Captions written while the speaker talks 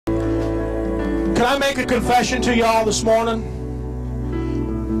Can I make a confession to y'all this morning?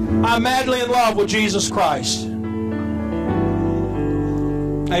 I'm madly in love with Jesus Christ.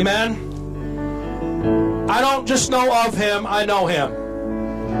 Amen? I don't just know of Him, I know Him.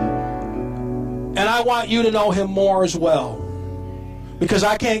 And I want you to know Him more as well, because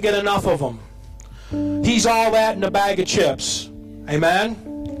I can't get enough of Him. He's all that in a bag of chips. Amen?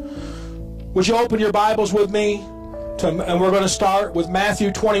 Would you open your Bibles with me? And we're going to start with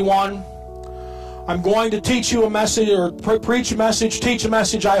Matthew 21. I'm going to teach you a message, or preach a message, teach a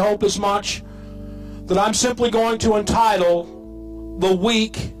message, I hope as much, that I'm simply going to entitle The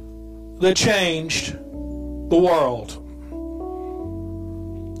Week That Changed the World.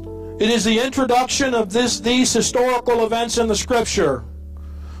 It is the introduction of these historical events in the Scripture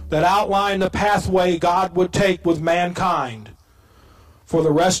that outline the pathway God would take with mankind for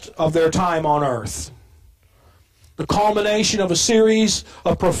the rest of their time on earth. The culmination of a series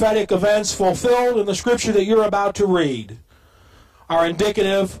of prophetic events fulfilled in the Scripture that you're about to read are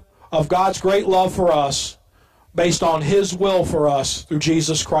indicative of God's great love for us based on His will for us through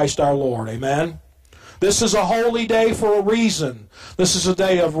Jesus Christ our Lord. Amen? This is a holy day for a reason. This is a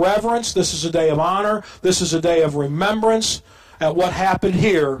day of reverence. This is a day of honor. This is a day of remembrance at what happened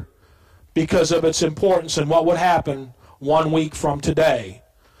here because of its importance and what would happen 1 week from today.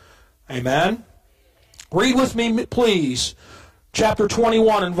 Amen? Read with me, please, chapter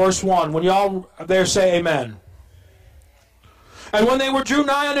 21 and verse 1. When y'all there, say amen. And when they were drew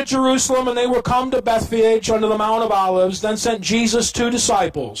nigh unto Jerusalem, and they were come to Bethphage unto the Mount of Olives, then sent Jesus 2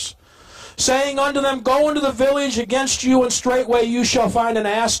 disciples, saying unto them, Go into the village against you, and straightway you shall find an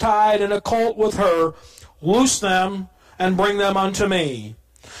ass tied, and a colt with her. Loose them, and bring them unto me.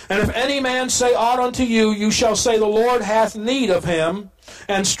 And if any man say aught unto you, you shall say, The Lord hath need of him,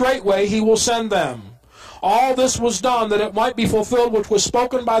 and straightway He will send them. All this was done that it might be fulfilled which was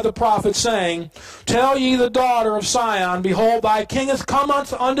spoken by the prophet, saying, Tell ye the daughter of Sion, Behold, thy king hath come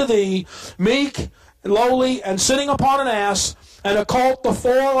unto thee, meek, lowly, and sitting upon an ass, and a colt the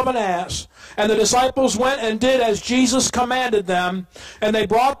foal of an ass. And the disciples went and did as Jesus commanded them. And they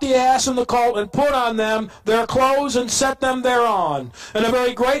brought the ass and the colt, and put on them their clothes, and set them thereon. And a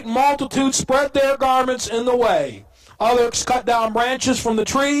very great multitude spread their garments in the way. Others cut down branches from the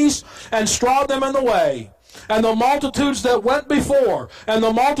trees, and strawed them in the way. And the multitudes that went before, and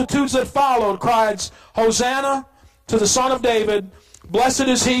the multitudes that followed, cried, Hosanna to the Son of David. Blessed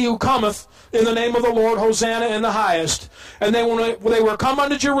is he who cometh in the name of the Lord. Hosanna in the highest. And when they were come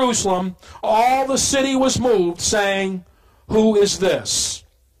unto Jerusalem, all the city was moved, saying, Who is this?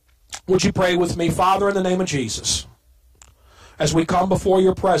 Would you pray with me? Father, in the name of Jesus, as we come before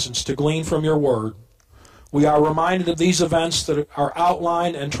your presence to glean from your word, we are reminded of these events that are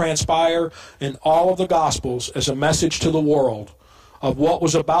outlined and transpire in all of the Gospels as a message to the world of what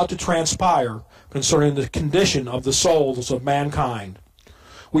was about to transpire concerning the condition of the souls of mankind.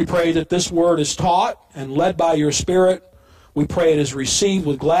 We pray that this word is taught and led by your Spirit. We pray it is received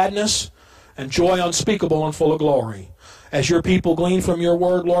with gladness and joy unspeakable and full of glory. As your people glean from your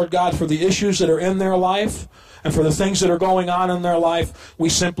word, Lord God, for the issues that are in their life and for the things that are going on in their life, we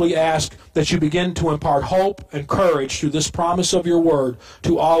simply ask that you begin to impart hope and courage through this promise of your word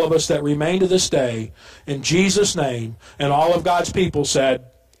to all of us that remain to this day. In Jesus' name, and all of God's people said,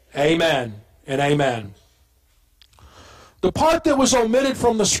 Amen and amen. The part that was omitted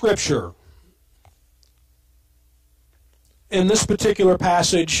from the Scripture in this particular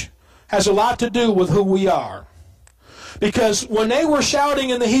passage has a lot to do with who we are. Because when they were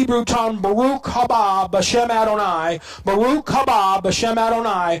shouting in the Hebrew tongue, Baruch haba b'shem Adonai, Baruch haba b'shem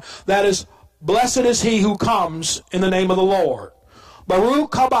Adonai, that is, blessed is he who comes in the name of the Lord.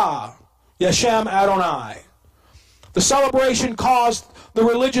 Baruch haba Yeshem Adonai. The celebration caused the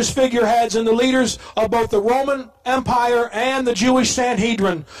religious figureheads and the leaders of both the Roman Empire and the Jewish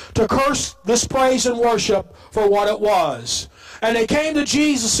Sanhedrin to curse this praise and worship for what it was. And they came to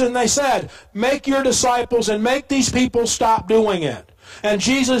Jesus and they said, Make your disciples and make these people stop doing it. And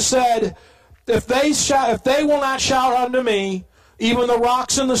Jesus said, if they will not shout unto me, even the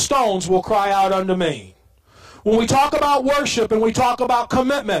rocks and the stones will cry out unto me. When we talk about worship and we talk about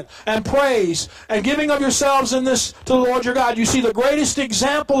commitment and praise and giving of yourselves in this to the Lord your God, you see the greatest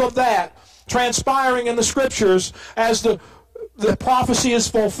example of that transpiring in the Scriptures as the prophecy is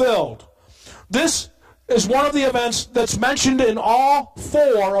fulfilled. This is one of the events that's mentioned in all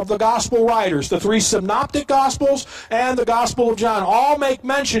four of the gospel writers. The three synoptic gospels and the Gospel of John all make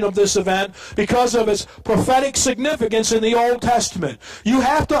mention of this event because of its prophetic significance in the Old Testament. You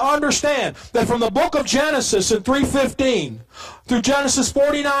have to understand that from the book of Genesis in 3:15 through Genesis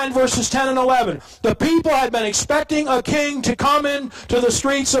 49 verses 10 and 11. The people had been expecting a king to come in to the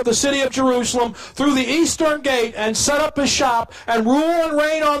streets of the city of Jerusalem through the eastern gate and set up his shop and rule and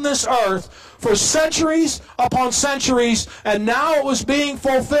reign on this earth for centuries upon centuries, and now it was being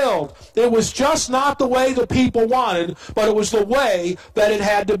fulfilled. It was just not the way the people wanted, but it was the way that it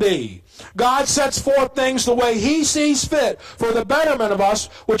had to be. God sets forth things the way He sees fit for the betterment of us,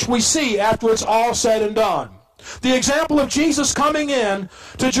 which we see after it's all said and done. The example of Jesus coming in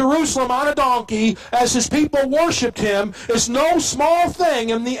to Jerusalem on a donkey as His people worshipped Him is no small thing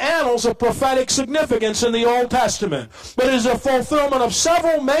in the annals of prophetic significance in the Old Testament, but it is a fulfillment of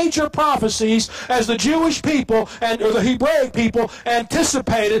several major prophecies as the Jewish people or the Hebraic people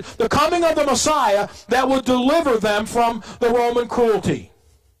anticipated the coming of the Messiah that would deliver them from the Roman cruelty.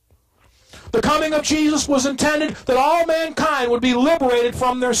 The coming of Jesus was intended that all mankind would be liberated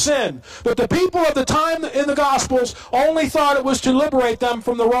from their sin. But the people of the time in the Gospels only thought it was to liberate them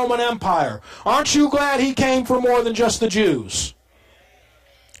from the Roman Empire. Aren't you glad He came for more than just the Jews?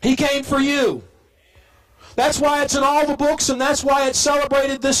 He came for you. That's why it's in all the books, and that's why it's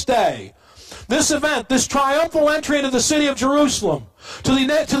celebrated this day. This event, this triumphal entry into the city of Jerusalem, to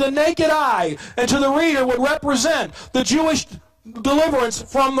the naked eye and to the reader would represent the Jewish deliverance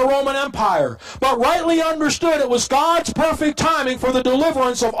from the Roman Empire. But rightly understood, it was God's perfect timing for the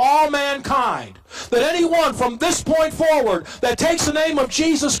deliverance of all mankind. That anyone from this point forward that takes the name of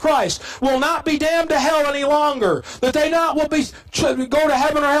Jesus Christ will not be damned to hell any longer. That they not will go to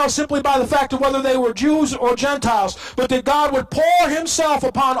heaven or hell simply by the fact of whether they were Jews or Gentiles. But that God would pour Himself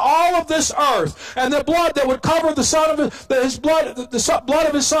upon all of this earth, and the blood that would cover the blood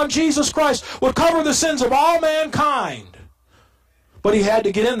of His Son Jesus Christ would cover the sins of all mankind. But He had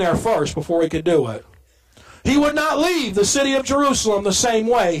to get in there first before He could do it. He would not leave the city of Jerusalem the same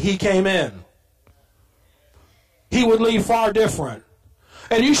way He came in. He would leave far different.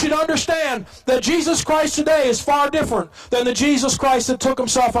 And you should understand that Jesus Christ today is far different than the Jesus Christ that took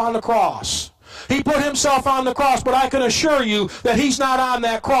Himself on the cross. He put Himself on the cross, but I can assure you that He's not on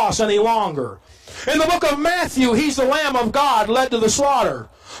that cross any longer. In the book of Matthew, He's the Lamb of God led to the slaughter.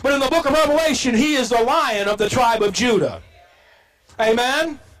 But in the book of Revelation, He is the Lion of the tribe of Judah.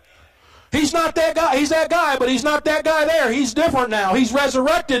 Amen? He's not that guy. He's that guy, but He's not that guy there. He's different now. He's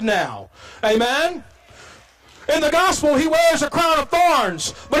resurrected now. Amen? In the gospel, He wears a crown of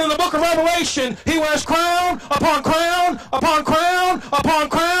thorns. But in the book of Revelation, He wears crown upon crown upon crown upon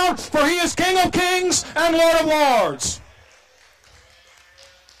crown, for He is King of kings and Lord of lords.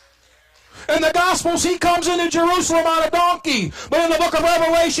 In the Gospels, He comes into Jerusalem on a donkey. But in the book of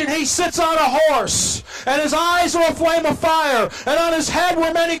Revelation, He sits on a horse. And His eyes are a flame of fire. And on His head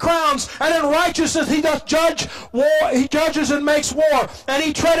were many crowns. And in righteousness He doth judge war. He judges and makes war. And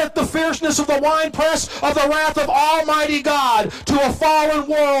He treadeth the fierceness of the winepress of the wrath of Almighty God to a fallen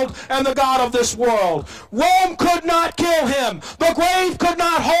world and the God of this world. Rome could not kill Him. The grave could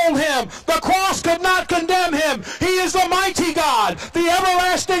not hold Him. The cross could not condemn Him. He is the mighty God, the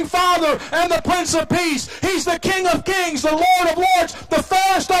everlasting Father, and the Prince of Peace. He's the King of kings, the Lord of lords, the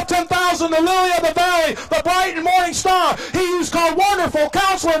fairest of 10,000, the lily of the valley, the bright and morning star. He who's called Wonderful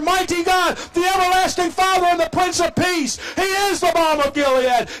Counselor, Mighty God, the everlasting Father, and the Prince of Peace. He is the balm of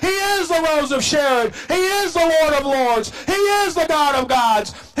Gilead. He is the rose of Sharon. He is the Lord of lords. He is the God of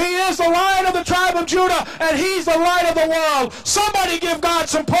gods. He is the Lion of the tribe of Judah, and He's the light of the world. Somebody give God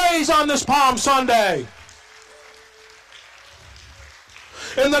some praise on this Palm Sunday.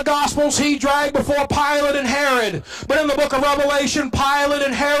 In the Gospels, He dragged before Pilate and Herod. But in the book of Revelation, Pilate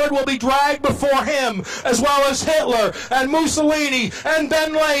and Herod will be dragged before Him, as well as Hitler and Mussolini and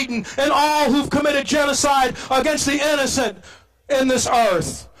Ben Laden and all who've committed genocide against the innocent in this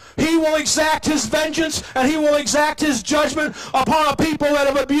earth. He will exact His vengeance, and He will exact His judgment upon a people that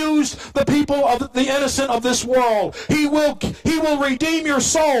have abused the people of the innocent of this world. He will redeem your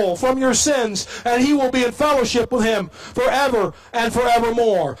soul from your sins, and He will be in fellowship with Him forever and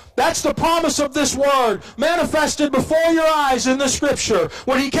forevermore. That's the promise of this word manifested before your eyes in the Scripture.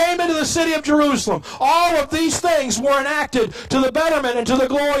 When He came into the city of Jerusalem, all of these things were enacted to the betterment and to the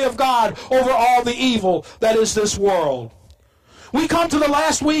glory of God over all the evil that is this world. We come to the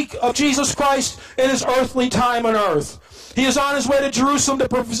last week of Jesus Christ in His earthly time on earth. He is on His way to Jerusalem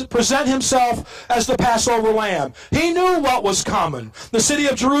to present Himself as the Passover Lamb. He knew what was coming. The city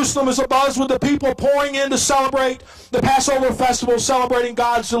of Jerusalem is abuzz with the people pouring in to celebrate the Passover festival, celebrating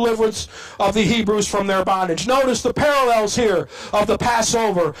God's deliverance of the Hebrews from their bondage. Notice the parallels here of the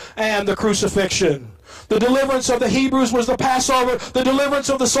Passover and the crucifixion. The deliverance of the Hebrews was the Passover. The deliverance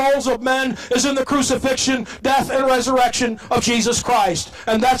of the souls of men is in the crucifixion, death, and resurrection of Jesus Christ.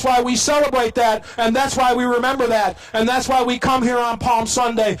 And that's why we celebrate that, and that's why we remember that, and that's why we come here on Palm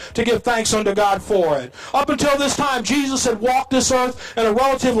Sunday to give thanks unto God for it. Up until this time, Jesus had walked this earth in a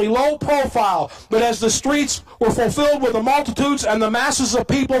relatively low profile, but as the streets were fulfilled with the multitudes and the masses of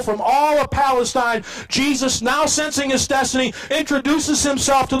people from all of Palestine, Jesus, now sensing his destiny, introduces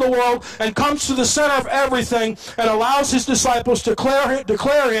himself to the world and comes to the center of everything and allows his disciples to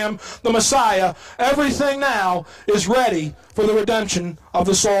declare him the Messiah. Everything now is ready for the redemption of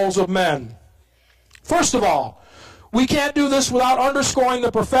the souls of men. First of all, we can't do this without underscoring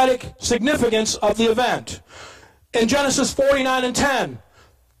the prophetic significance of the event. In Genesis 49:10,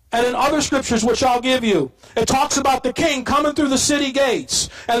 and in other scriptures which I'll give you, it talks about the king coming through the city gates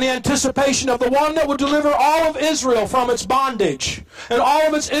and the anticipation of the one that would deliver all of Israel from its bondage and all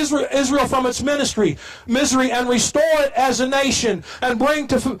of its Israel from its misery, and restore it as a nation and bring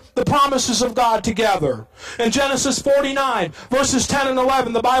to the promises of God together. In Genesis 49, verses 10 and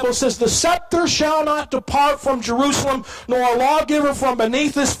 11, the Bible says, "The scepter shall not depart from Jerusalem, nor a lawgiver from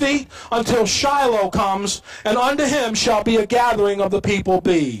beneath his feet, until Shiloh comes, and unto him shall be a gathering of the people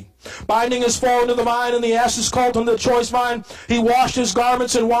be. Binding his foal into the vine, and the ass's colt into the choice vine, he washed his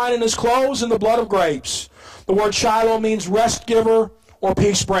garments in wine, and his clothes in the blood of grapes." The word Shiloh means rest giver or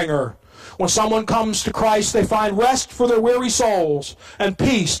peace bringer. When someone comes to Christ, they find rest for their weary souls and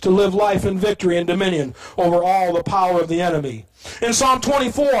peace to live life in victory and dominion over all the power of the enemy. In Psalm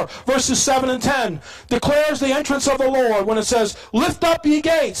 24, verses 7 and 10, declares the entrance of the Lord when it says, "Lift up ye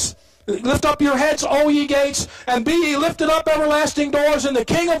gates. Lift up your heads, O ye gates, and be ye lifted up, everlasting doors, and the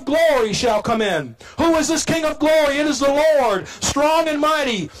King of glory shall come in." Who is this King of glory? It is the Lord, strong and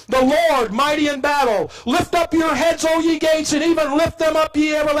mighty, the Lord, mighty in battle. Lift up your heads, O ye gates, and even lift them up,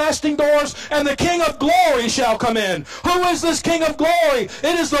 ye everlasting doors, and the King of glory shall come in. Who is this King of glory?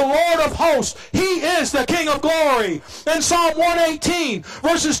 It is the Lord of hosts. He is the King of glory. In Psalm 118,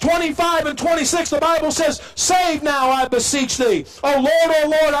 verses 25 and 26, the Bible says, "Save now, I beseech thee. O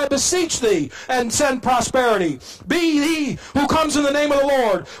Lord, I beseech thee, and send prosperity. Be he who comes in the name of the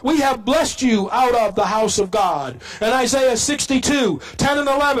Lord. We have blessed you out of the house of God." In Isaiah 62, 10 and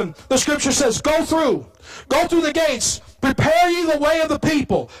 11, the scripture says, Go through the gates. Prepare ye the way of the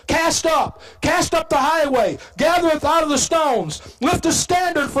people. Cast up the highway. Gathereth out of the stones. Lift a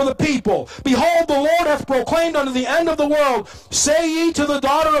standard for the people. Behold, the Lord hath proclaimed unto the end of the world. Say ye to the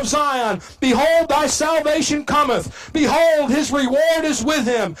daughter of Zion, Behold, thy salvation cometh. Behold, his reward is with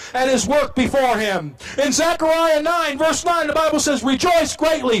him, and his work before him. In Zechariah 9, verse 9, the Bible says, "Rejoice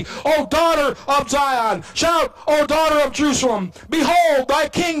greatly, O daughter of Zion. Shout, O daughter of Jerusalem. Behold, thy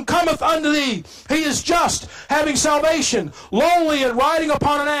king cometh unto thee. He is just, having salvation, lowly and riding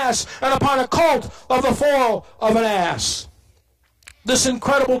upon an ass, and upon a colt of the foal of an ass." This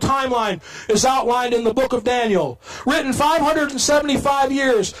incredible timeline is outlined in the book of Daniel, written 575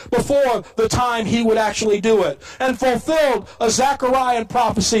 years before the time he would actually do it, and fulfilled a Zechariah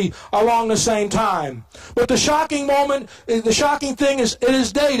prophecy along the same time. But the shocking thing is, it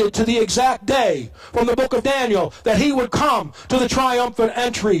is dated to the exact day from the book of Daniel that he would come to the triumphant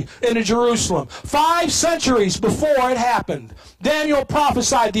entry into Jerusalem. 5 centuries before it happened, Daniel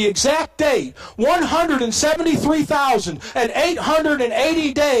prophesied the exact date,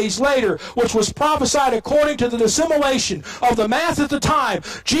 173,880 days later, which was prophesied according to the assimilation of the math at the time.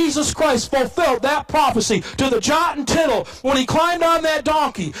 Jesus Christ fulfilled that prophecy to the jot and tittle when he climbed on that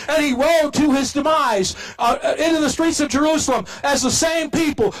donkey and he rode to his demise into the streets of Jerusalem as the same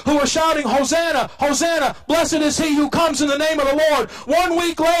people who were shouting, "Hosanna, Hosanna, blessed is he who comes in the name of the Lord." 1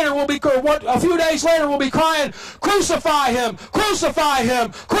 week later, a few days later, we'll be crying, "Crucify him! Crucify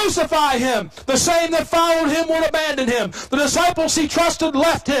him! Crucify him!" The same that followed him would abandon him. The disciples he trusted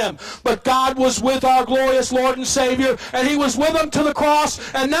left him. But God was with our glorious Lord and Savior, and he was with him to the cross.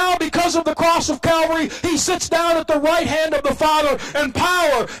 And now, because of the cross of Calvary, he sits down at the right hand of the Father in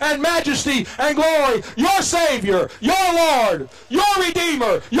power and majesty and glory. Your Savior, your Lord, your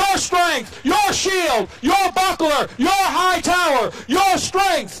Redeemer, your strength, your shield, your buckler, your high tower, your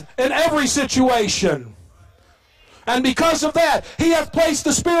strength in every situation. And because of that, he hath placed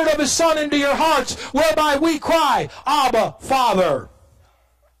the Spirit of his Son into your hearts, whereby we cry, "Abba, Father."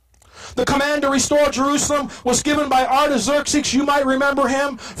 The command to restore Jerusalem was given by Artaxerxes. You might remember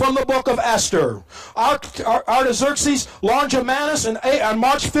him from the book of Esther. Artaxerxes Longimanus on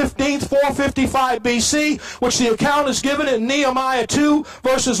March 15th, 455 BC, which the account is given in Nehemiah 2,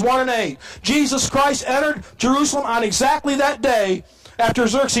 verses 1 and 8. Jesus Christ entered Jerusalem on exactly that day after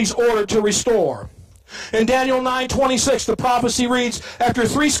Xerxes ordered to restore. In Daniel 9:26, the prophecy reads, "After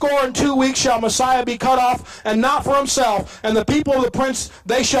 62 weeks shall Messiah be cut off, and not for himself, and the people of the prince,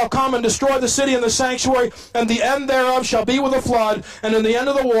 they shall come and destroy the city and the sanctuary, and the end thereof shall be with a flood, and in the end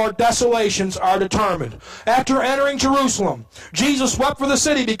of the war desolations are determined." After entering Jerusalem, Jesus wept for the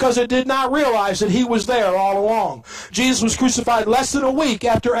city because it did not realize that he was there all along. Jesus was crucified less than a week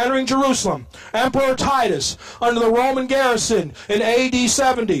after entering Jerusalem. Emperor Titus, under the Roman garrison in AD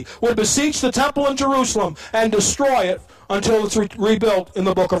 70, would besiege the temple in Jerusalem and destroy it until it's rebuilt in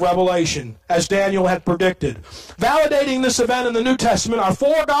the book of Revelation, as Daniel had predicted. Validating this event in the New Testament are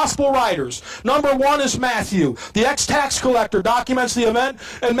 4 gospel writers. Number 1 is Matthew. The ex-tax collector documents the event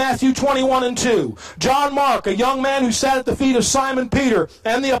in Matthew 21 and 2. John Mark, a young man who sat at the feet of Simon Peter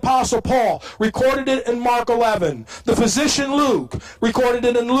and the Apostle Paul, recorded it in Mark 11. The physician Luke recorded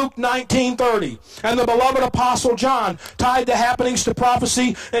it in Luke 19:30. And the beloved Apostle John tied the happenings to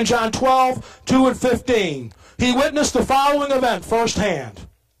prophecy in John 12:2 and 15. He witnessed the following event firsthand.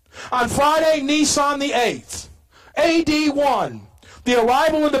 On Friday, Nisan the 8th, AD 1, the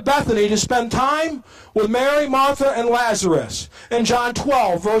arrival into Bethany to spend time with Mary, Martha, and Lazarus. In John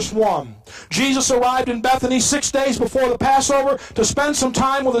 12, verse 1, Jesus arrived in Bethany 6 days before the Passover to spend some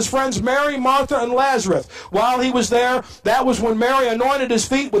time with his friends Mary, Martha, and Lazarus. While he was there, that was when Mary anointed his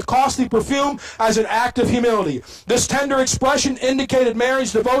feet with costly perfume as an act of humility. This tender expression indicated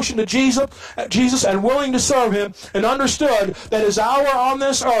Mary's devotion to Jesus and willing to serve him, and understood that his hour on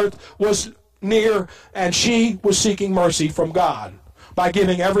this earth was near, and she was seeking mercy from God by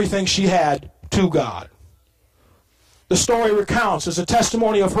giving everything she had to God. The story recounts as a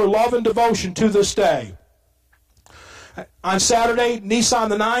testimony of her love and devotion to this day. On Saturday, Nisan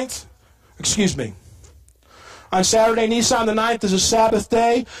the 9th is a Sabbath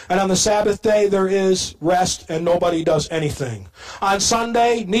day, and on the Sabbath day there is rest and nobody does anything. On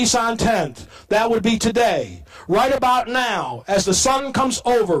Sunday, Nisan 10th, that would be today, right about now, as the sun comes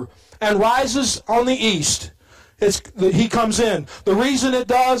over and rises on the east, he comes in. The reason it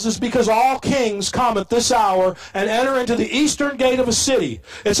does is because all kings come at this hour and enter into the eastern gate of a city.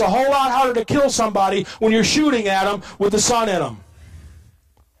 It's a whole lot harder to kill somebody when you're shooting at them with the sun in them.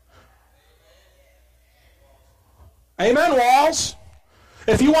 Amen, Walls?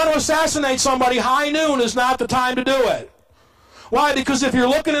 If you want to assassinate somebody, high noon is not the time to do it. Why? Because if you're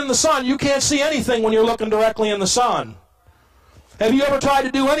looking in the sun, you can't see anything when you're looking directly in the sun. Have you ever tried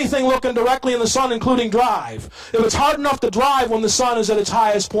to do anything looking directly in the sun, including drive? If it's hard enough to drive when the sun is at its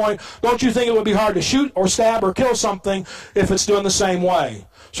highest point, don't you think it would be hard to shoot or stab or kill something if it's doing the same way?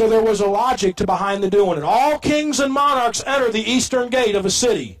 So there was a logic to behind the doing it. All kings and monarchs enter the eastern gate of a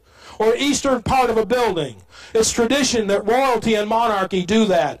city or eastern part of a building. It's tradition that royalty and monarchy do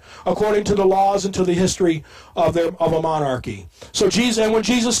that according to the laws and to the history of a monarchy. So when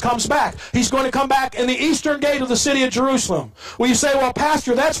Jesus comes back, he's going to come back in the eastern gate of the city of Jerusalem. Well, you say, well,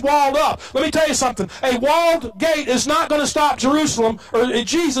 Pastor, that's walled up. Let me tell you something. A walled gate is not going to stop Jerusalem or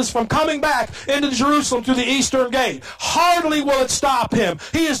Jesus from coming back into Jerusalem through the eastern gate. Hardly will it stop him.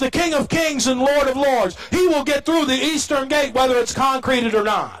 He is the King of Kings and Lord of Lords. He will get through the eastern gate whether it's concreted or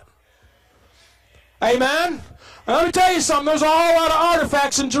not. Amen? And let me tell you something, there's a whole lot of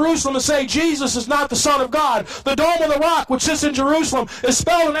artifacts in Jerusalem that say Jesus is not the Son of God. The Dome of the Rock, which sits in Jerusalem, is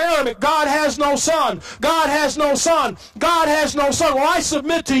spelled in Arabic, God has no son. God has no son. God has no son. Well, I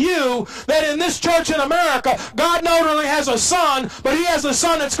submit to you that in this church in America, God not only has a son, but he has a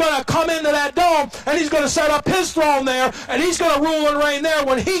son that's going to come into that dome, and he's going to set up his throne there, and he's going to rule and reign there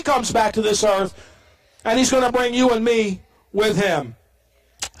when he comes back to this earth, and he's going to bring you and me with him.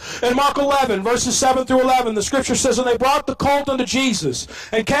 In Mark 11, verses 7 through 11, the scripture says, "And they brought the colt unto Jesus,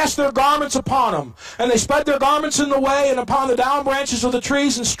 and cast their garments upon him. And they spread their garments in the way, and upon the down branches of the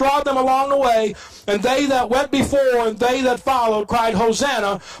trees, and strawed them along the way. And they that went before, and they that followed, cried,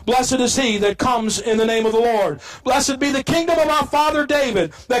 Hosanna, blessed is he that comes in the name of the Lord. Blessed be the kingdom of our father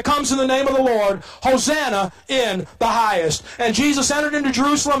David, that comes in the name of the Lord. Hosanna in the highest." And Jesus entered into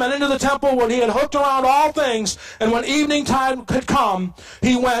Jerusalem and into the temple when he had hooked around all things. And when evening time had come,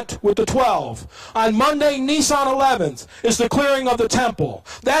 he went with the 12. On Monday, Nisan 11th, is the clearing of the temple.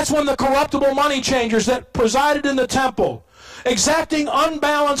 That's when the corruptible money changers that presided in the temple, exacting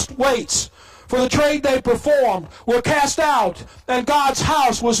unbalanced weights for the trade they performed, were cast out, and God's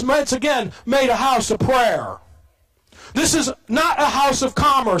house was once again made a house of prayer. This is not a house of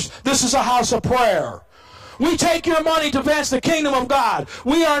commerce. This is a house of prayer. We take your money to advance the kingdom of God.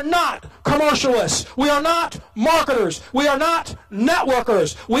 We are not commercialists. We are not marketers. We are not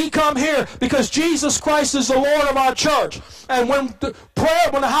networkers. We come here because Jesus Christ is the Lord of our church. And when the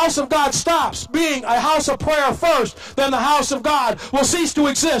house of God stops being a house of prayer first, then the house of God will cease to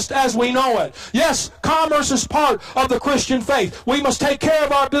exist as we know it. Yes, commerce is part of the Christian faith. We must take care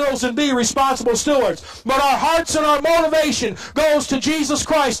of our bills and be responsible stewards. But our hearts and our motivation goes to Jesus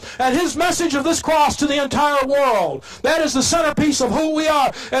Christ and His message of this cross to the entire world. That is the centerpiece of who we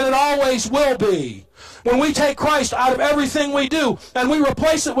are, and it always will be. When we take Christ out of everything we do and we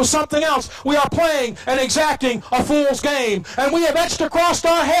replace it with something else, we are playing and exacting a fool's game. And we have etched across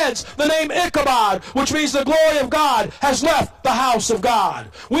our heads the name Ichabod, which means the glory of God has left the house of God.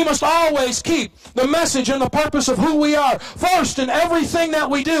 We must always keep the message and the purpose of who we are first in everything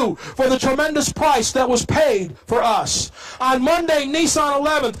that we do, for the tremendous price that was paid for us. On Monday, Nisan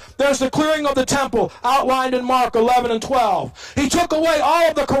 11th, there's the clearing of the temple outlined in Mark 11 and 12. He took away all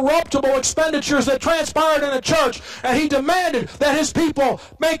of the corruptible expenditures that transpired in the church, and He demanded that His people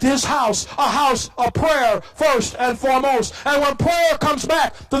make His house a house of prayer first and foremost. And when prayer comes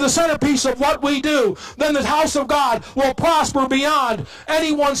back to the centerpiece of what we do, then the house of God will prosper beyond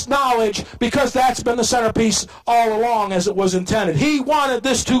anyone's knowledge, because that's been the centerpiece all along as it was intended. He wanted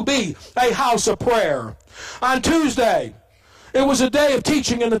this to be a house of prayer. On Tuesday, it was a day of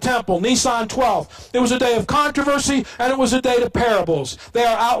teaching in the temple, Nisan 12. It was a day of controversy, and it was a day of parables. They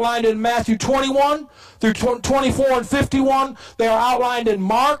are outlined in Matthew 21 through 24 and 51. They are outlined in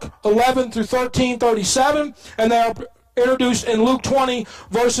Mark 11 through 13:37, and they are introduced in Luke 20,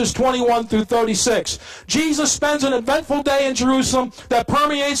 verses 21 through 36. Jesus spends an eventful day in Jerusalem that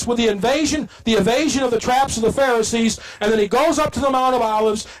permeates with the evasion of the traps of the Pharisees, and then He goes up to the Mount of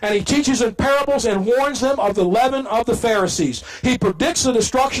Olives, and He teaches in parables and warns them of the leaven of the Pharisees. He predicts the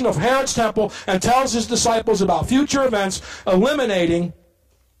destruction of Herod's temple and tells His disciples about future events, culminating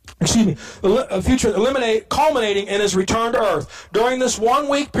in His return to earth. During this 1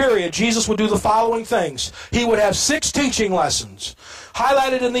 week period, Jesus would do the following things. He would have 6 teaching lessons.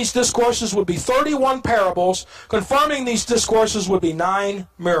 Highlighted in these discourses would be 31 parables. Confirming these discourses would be 9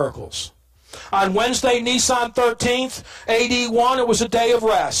 miracles. On Wednesday, Nisan 13th, AD 1, it was a day of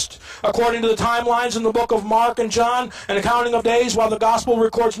rest. According to the timelines in the book of Mark and John, an accounting of days, while the gospel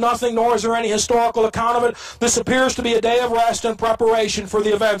records nothing, nor is there any historical account of it, this appears to be a day of rest and preparation for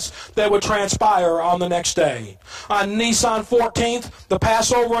the events that would transpire on the next day. On Nisan 14th, the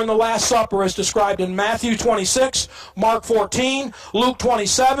Passover and the Last Supper is described in Matthew 26, Mark 14, Luke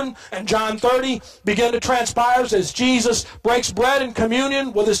 27, and John 30 begin to transpire as Jesus breaks bread in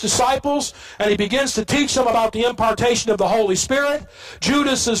communion with His disciples, and He begins to teach them about the impartation of the Holy Spirit.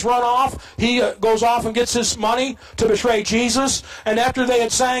 Judas is run off. He goes off and gets his money to betray Jesus. And after they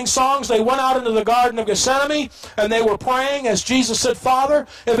had sang songs, they went out into the Garden of Gethsemane, and they were praying as Jesus said, Father,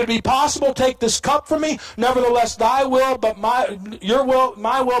 if it be possible, take this cup from me. Nevertheless, Thy will, but my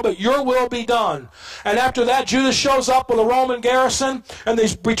will, but Your will be done. And after that, Judas shows up with a Roman garrison, and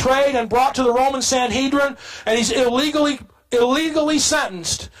he's betrayed and brought to the Roman Sanhedrin, and he's illegally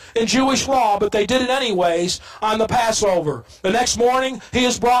sentenced in Jewish law, but they did it anyways on the Passover. The next morning, he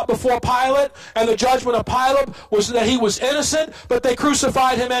is brought before Pilate, and the judgment of Pilate was that he was innocent, but they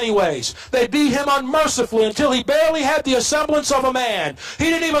crucified him anyways. They beat him unmercifully until he barely had the semblance of a man. He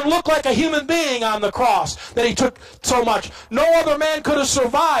didn't even look like a human being on the cross that he took so much. No other man could have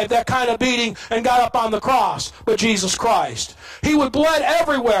survived that kind of beating and got up on the cross but Jesus Christ. He would bled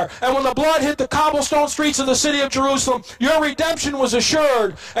everywhere, and when the blood hit the cobblestone streets of the city of Jerusalem, your redemption was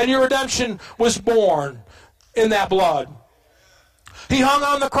assured, and your redemption was born in that blood. He hung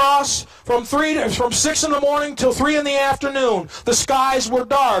on the cross from 6 in the morning till 3 in the afternoon. The skies were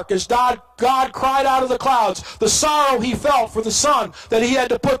dark as God cried out of the clouds. The sorrow He felt for the Son that He had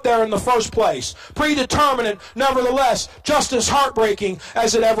to put there in the first place. Predeterminate, nevertheless, just as heartbreaking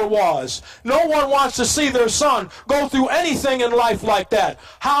as it ever was. No one wants to see their son go through anything in life like that.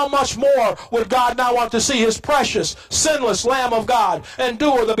 How much more would God not want to see His precious, sinless Lamb of God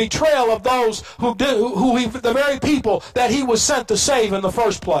endure the betrayal of those the very people that He was sent to save in the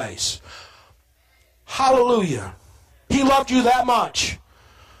first place? Hallelujah. He loved you that much.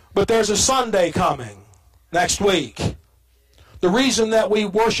 But there's a Sunday coming next week. The reason that we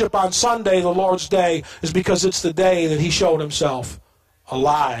worship on Sunday, the Lord's Day, is because it's the day that He showed Himself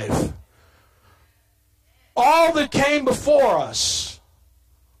alive. All that came before us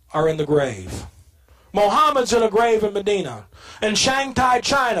are in the grave. Muhammad's in a grave in Medina. In Shanghai,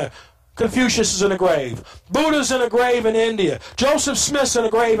 China, Confucius is in a grave. Buddha's in a grave in India. Joseph Smith's in a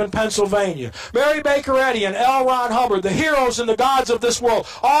grave in Pennsylvania. Mary Baker Eddy and L. Ron Hubbard, the heroes and the gods of this world,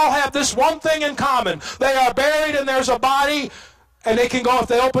 all have this one thing in common. They are buried and there's a body, and they can go, if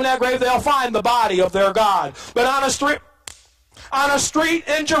they open that grave, they'll find the body of their God. But on a street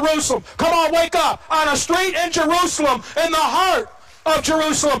in Jerusalem, come on, wake up. On a street in Jerusalem, in the heart of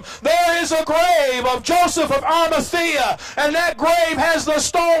Jerusalem, there is a grave of Joseph of Arimathea, and that grave has the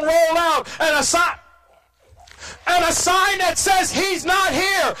stone rolled out and a sign that says, he's not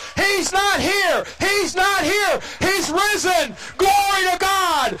here, he's not here, he's not here, he's risen. Glory to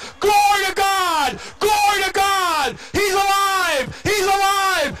God, glory to God, glory to God. He's alive, he's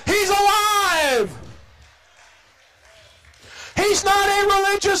alive, he's alive. He's not a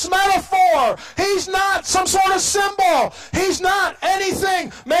religious metaphor. He's not some sort of symbol. He's not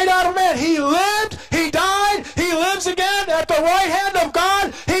anything made out of man. He lived, he died, he lives again at the right hand of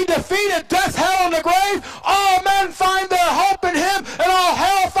God. He defeated death, hell, and the grave. All men find their hope in him, and all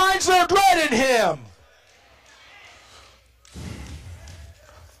hell finds their dread in him.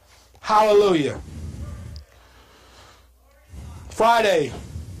 Hallelujah. Friday,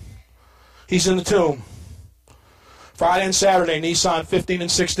 he's in the tomb. Friday and Saturday, Nissan 15 and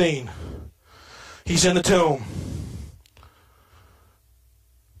 16. He's in the tomb.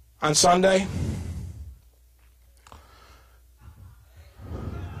 On Sunday,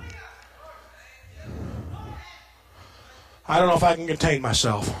 I don't know if I can contain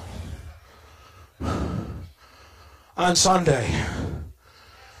myself. On Sunday,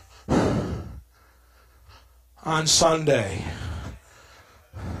 on Sunday,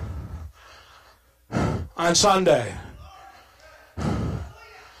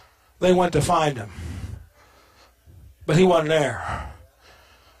 they went to find him, but he wasn't there.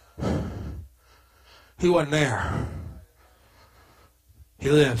 He wasn't there. He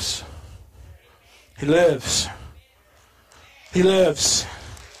lives. He lives. He lives.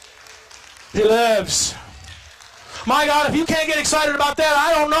 He lives. My God, if you can't get excited about that,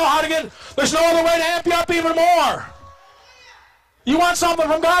 I don't know how to get... There's no other way to amp you up even more. You want something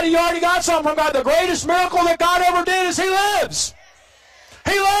from God, you already got something from God. The greatest miracle that God ever did is he lives.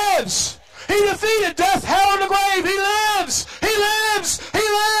 He lives. He defeated death, hell, and the grave. He lives. He lives. He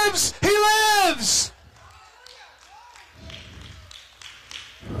lives. He lives.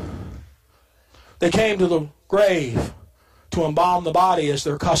 They came to the grave to embalm the body as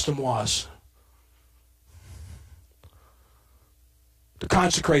their custom was, to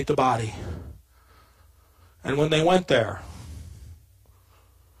consecrate the body. And when they went there,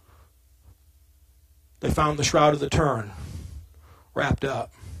 they found the shroud of the Turin wrapped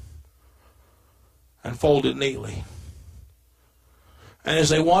up and folded neatly. And as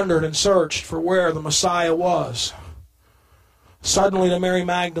they wondered and searched for where the Messiah was, suddenly to Mary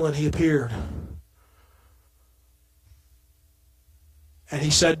Magdalene he appeared. And he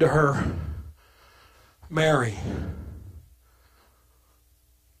said to her, Mary.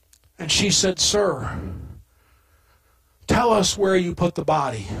 And she said, Sir, tell us where you put the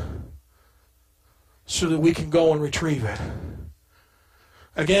body so that we can go and retrieve it.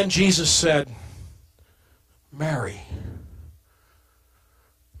 Again, Jesus said, Mary.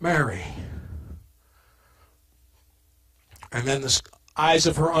 Mary. And then the eyes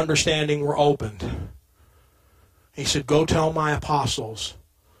of her understanding were opened. He said, go tell my apostles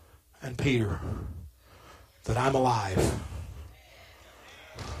and Peter that I'm alive.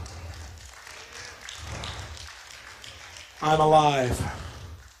 I'm alive.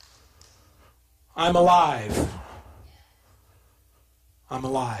 I'm alive. I'm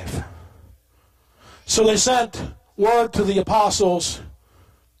alive. So they sent word to the apostles,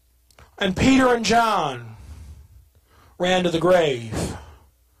 and Peter and John ran to the grave.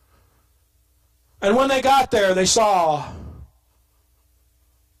 And when they got there, they saw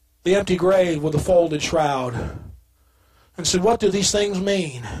the empty grave with the folded shroud and said, what do these things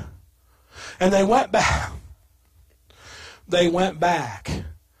mean? And they went back. They went back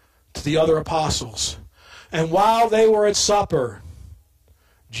to the other apostles. And while they were at supper,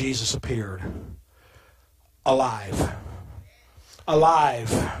 Jesus appeared. Alive.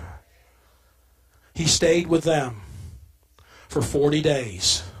 Alive. He stayed with them for 40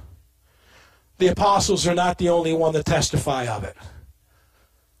 days. The apostles are not the only one that testify of it.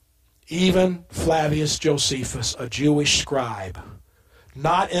 Even Flavius Josephus, a Jewish scribe,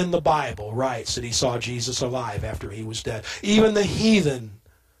 not in the Bible, writes that he saw Jesus alive after he was dead. Even the heathen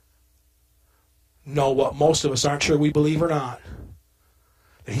know what most of us aren't sure we believe or not,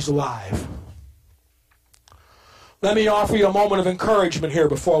 that he's alive. Let me offer you a moment of encouragement here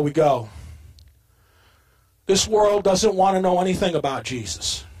before we go. This world doesn't want to know anything about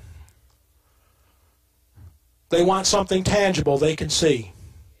Jesus. They want something tangible they can see.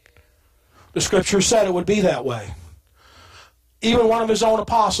 The Scripture said it would be that way. Even one of his own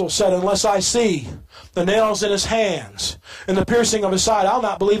apostles said, unless I see the nails in his hands and the piercing of his side, I'll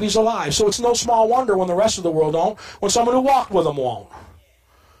not believe he's alive. So it's no small wonder when the rest of the world don't, when someone who walked with him won't.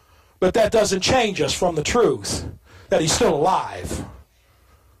 But that doesn't change us from the truth that he's still alive.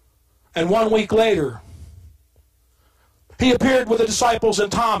 And 1 week later, he appeared with the disciples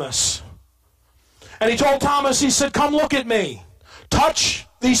and Thomas. And he told Thomas, he said, come look at me. Touch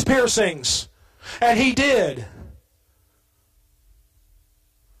these piercings. And he did.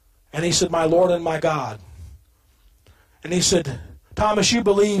 And he said, my Lord and my God. And he said, Thomas, you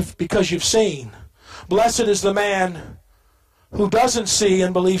believe because you've seen. Blessed is the man who doesn't see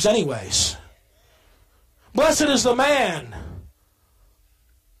and believes anyways. Blessed is the man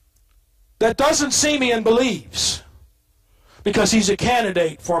that doesn't see me and believes, because he's a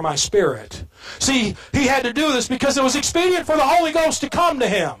candidate for my Spirit. See, he had to do this because it was expedient for the Holy Ghost to come to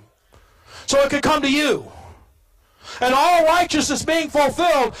him, so it could come to you. And all righteousness being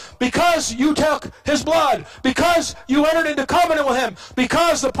fulfilled because you took his blood, because you entered into covenant with him,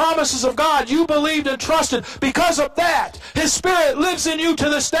 because the promises of God you believed and trusted, because of that, his Spirit lives in you to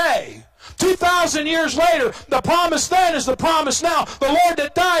this day. 2,000 years later, the promise then is the promise now. The Lord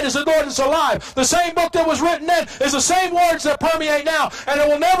that died is the Lord that's alive. The same book that was written then is the same words that permeate now, and it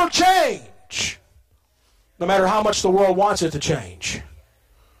will never change, no matter how much the world wants it to change.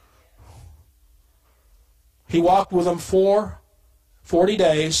 He walked with them for 40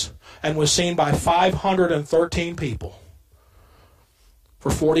 days and was seen by 513 people for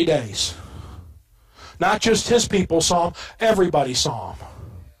 40 days. Not just his people saw him, everybody saw him.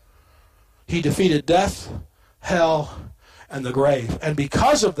 He defeated death, hell, and the grave. And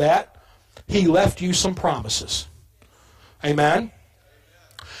because of that, he left you some promises. Amen?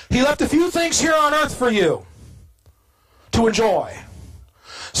 He left a few things here on earth for you to enjoy.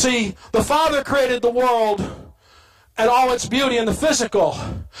 See, the Father created the world and all its beauty in the physical,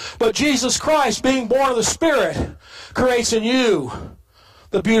 but Jesus Christ, being born of the Spirit, creates in you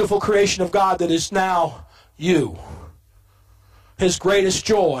the beautiful creation of God that is now you. His greatest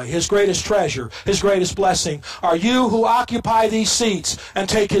joy, his greatest treasure, his greatest blessing are you who occupy these seats and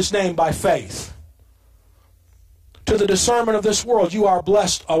take his name by faith. To the discernment of this world, you are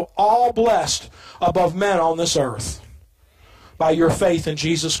blessed, all blessed above men on this earth, by your faith in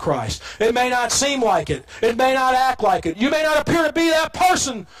Jesus Christ. It may not seem like it. It may not act like it. You may not appear to be that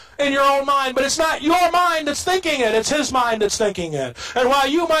person in your own mind, but it's not your mind that's thinking it. It's his mind that's thinking it. And while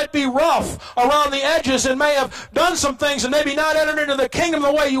you might be rough around the edges and may have done some things and maybe not entered into the kingdom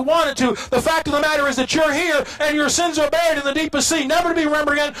the way you wanted to, the fact of the matter is that you're here and your sins are buried in the deepest sea, never to be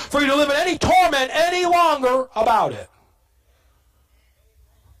remembered again, for you to live in any torment any longer about it.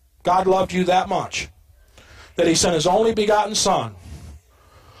 God loved you that much, that he sent his only begotten Son,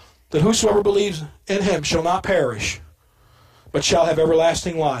 that whosoever believes in him shall not perish, but shall have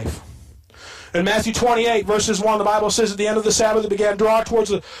everlasting life. In Matthew 28, verses 1, the Bible says, at the end of the Sabbath, it began to draw towards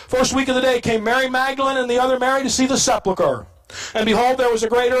the first week of the day, came Mary Magdalene and the other Mary to see the sepulchre. And behold, there was a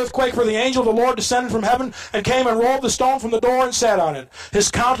great earthquake, for the angel of the Lord descended from heaven, and came and rolled the stone from the door and sat on it.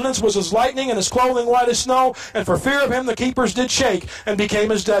 His countenance was as lightning, and his clothing white as snow, and for fear of him the keepers did shake, and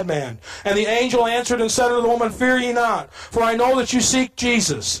became as dead man. And the angel answered and said unto the woman, fear ye not, for I know that you seek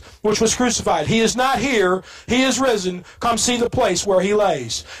Jesus, which was crucified. He is not here, he is risen. Come see the place where he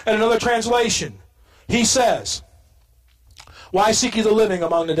lays. And another translation, he says, why seek ye the living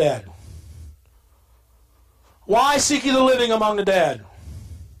among the dead? Why seek ye the living among the dead?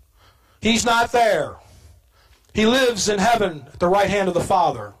 He's not there. He lives in heaven at the right hand of the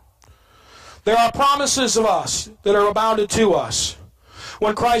Father. There are promises of us that are abounded to us.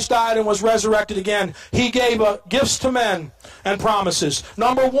 When Christ died and was resurrected again, he gave gifts to men and promises.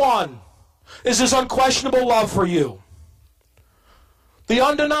 Number one is his unquestionable love for you. The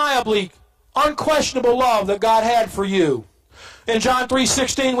undeniably unquestionable love that God had for you. In John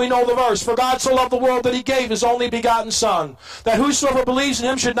 3:16 we know the verse, for God so loved the world that he gave his only begotten Son, that whosoever believes in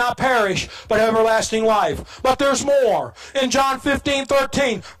him should not perish, but have everlasting life. But there's more. In John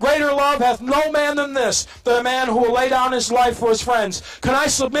 15:13, greater love hath no man than this, that a man who will lay down his life for his friends. Can I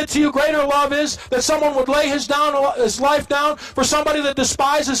submit to you, greater love is that someone would lay his life down for somebody that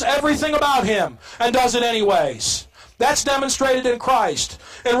despises everything about him and does it anyways. That's demonstrated in Christ.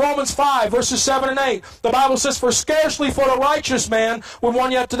 In Romans 5, verses 7 and 8, the Bible says, for scarcely for a righteous man would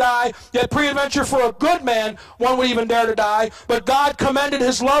one yet to die, yet peradventure for a good man one would even dare to die. But God commended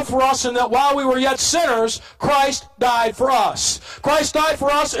his love for us in that while we were yet sinners, Christ died for us. Christ died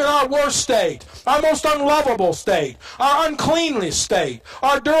for us in our worst state, our most unlovable state, our uncleanliest state,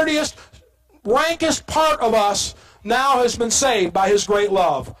 our dirtiest, rankest part of us now has been saved by his great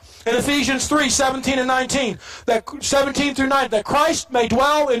love. In Ephesians 3, 17 and 19, 17 through 9, that Christ may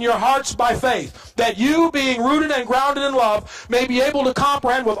dwell in your hearts by faith, that you, being rooted and grounded in love, may be able to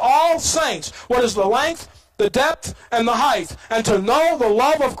comprehend with all saints what is the length, the depth, and the height, and to know the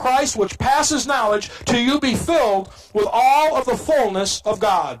love of Christ which passes knowledge, till you be filled with all of the fullness of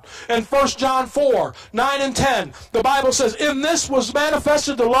God. In 1 John 4, 9 and 10, the Bible says, in this was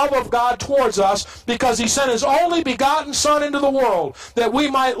manifested the love of God towards us, because he sent his only begotten Son into the world, that we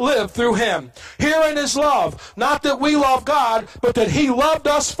might live through him. Herein is love, not that we love God, but that he loved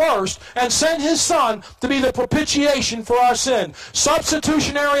us first, and sent his Son to be the propitiation for our sin.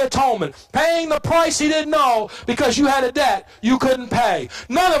 Substitutionary atonement, paying the price he didn't know, because you had a debt you couldn't pay.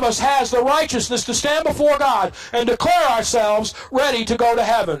 None of us has the righteousness to stand before God and declare ourselves ready to go to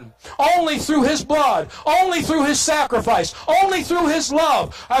heaven. Only through his blood, only through his sacrifice, only through his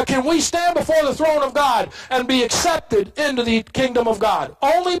love can we stand before the throne of God and be accepted into the kingdom of God.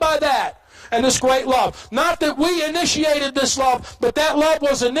 Only by that. And this great love. Not that we initiated this love, but that love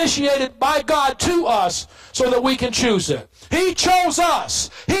was initiated by God to us so that we can choose it. He chose us.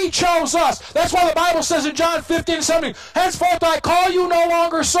 He chose us. That's why the Bible says in John 15, 17, henceforth I call you no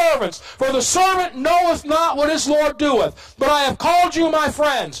longer servants, for the servant knoweth not what his Lord doeth. But I have called you my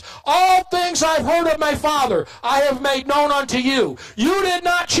friends. All things I've heard of my Father I have made known unto you. You did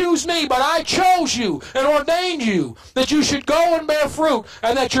not choose me, but I chose you and ordained you, that you should go and bear fruit,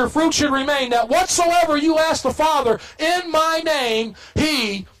 and that your fruit should remain, that whatsoever you ask the Father in my name,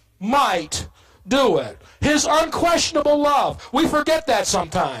 he might do it. His unquestionable love. We forget that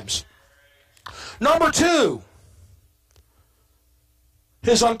sometimes. Number two,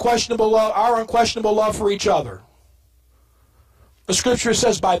 his unquestionable love, our unquestionable love for each other. The scripture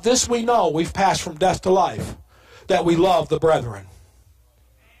says, by this we know we've passed from death to life, that we love the brethren.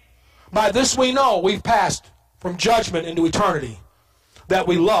 By this we know we've passed from judgment into eternity, that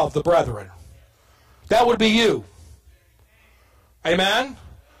we love the brethren. That would be you. Amen?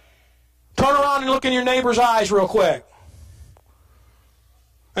 Turn around and look in your neighbor's eyes real quick.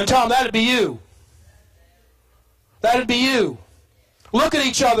 And tell them that'd be you. That'd be you. Look at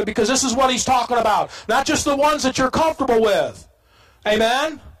each other, because this is what he's talking about. Not just the ones that you're comfortable with.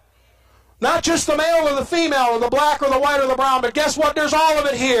 Amen? Not just the male or the female or the black or the white or the brown, but guess what? There's all of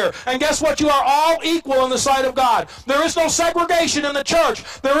it here. And guess what? You are all equal in the sight of God. There is no segregation in the church.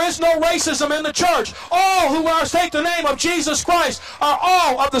 There is no racism in the church. All who are take the name of Jesus Christ are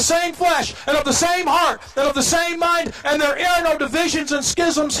all of the same flesh and of the same heart and of the same mind, and there are no divisions and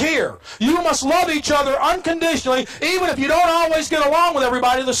schisms here. You must love each other unconditionally, even if you don't always get along with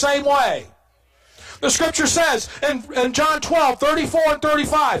everybody the same way. The scripture says in John 12, 34 and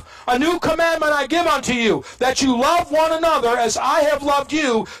 35, a new commandment I give unto you, that you love one another as I have loved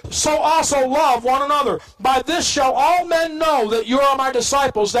you, so also love one another. By this shall all men know that you are my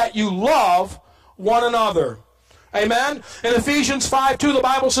disciples, that you love one another. Amen? In Ephesians 5:2, the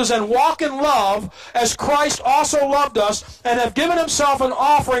Bible says, and walk in love as Christ also loved us, and have given himself an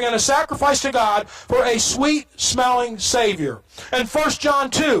offering and a sacrifice to God for a sweet-smelling Savior. And 1 John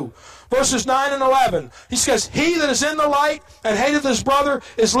 2, verses 9 and 11, he says, he that is in the light and hateth his brother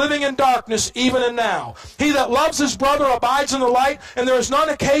is living in darkness even and now. He that loves his brother abides in the light, and there is none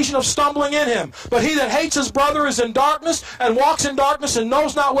occasion of stumbling in him. But he that hates his brother is in darkness, and walks in darkness, and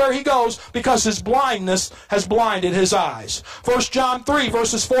knows not where he goes, because his blindness has blinded his eyes. 1 John 3,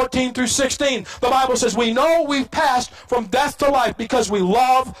 verses 14 through 16, the Bible says, we know we've passed from death to life, because we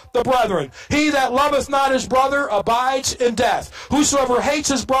love the brethren. He that loveth not his brother abides in death. Whosoever hates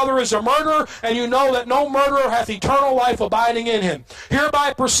his brother is a murderer, and you know that no murderer hath eternal life abiding in him.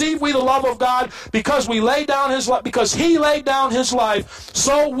 Hereby perceive we the love of God, because he laid down his life,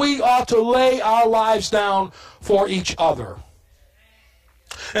 so we ought to lay our lives down for each other.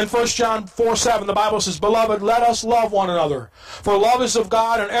 In 1 John 4:7, the Bible says, beloved, let us love one another, for love is of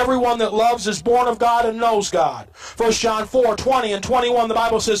God, and everyone that loves is born of God and knows God. 1 John 4:20 and 21, the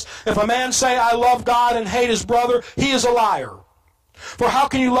Bible says, if a man say, I love God, and hate his brother, he is a liar. For how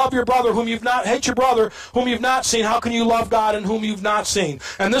can you love your brother whom you've not, hate your brother whom you've not seen? How can you love God in whom you've not seen?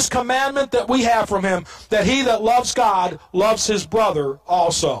 And this commandment that we have from him, that he that loves God loves his brother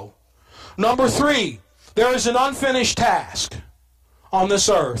also. Number 3, there is an unfinished task on this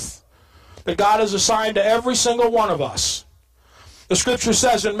earth that God has assigned to every single one of us. The scripture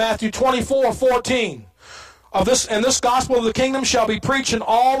says in Matthew 24:14, this gospel of the kingdom shall be preached in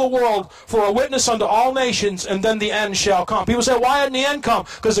all the world for a witness unto all nations, and then the end shall come. People say, why hadn't the end come?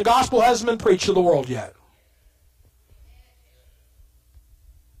 Because the gospel hasn't been preached to the world yet.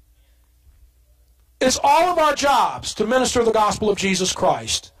 It's all of our jobs to minister the gospel of Jesus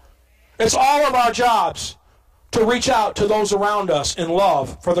Christ. It's all of our jobs to reach out to those around us in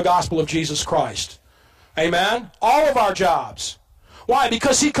love for the gospel of Jesus Christ. Amen? All of our jobs. Why?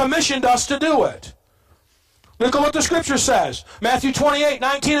 Because He commissioned us to do it. Look at what the Scripture says. Matthew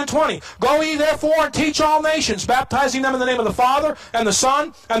 28:19 and 20. Go ye therefore and teach all nations, baptizing them in the name of the Father and the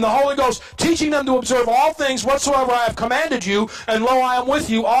Son and the Holy Ghost, teaching them to observe all things whatsoever I have commanded you, and lo, I am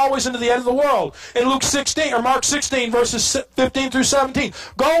with you always into the end of the world. In Mark 16, verses 15 through 17.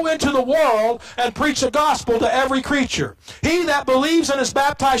 Go into the world and preach the gospel to every creature. He that believes and is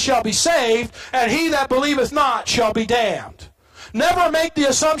baptized shall be saved, and he that believeth not shall be damned. Never make the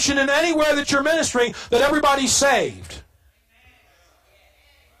assumption in anywhere that you're ministering that everybody's saved.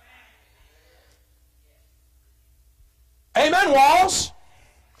 Amen, Walls?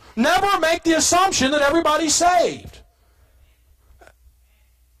 Never make the assumption that everybody's saved.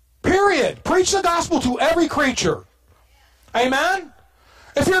 Period. Preach the gospel to every creature. Amen?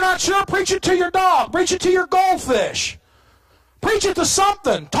 If you're not sure, preach it to your dog. Preach it to your goldfish. Preach it to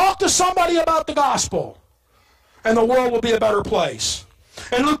something. Talk to somebody about the gospel. And the world will be a better place.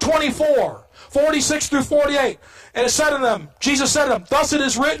 In Luke 24, 46 through 48, and it said to them, Jesus said to them, thus it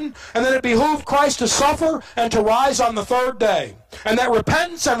is written, and that it behooved Christ to suffer and to rise on the third day, and that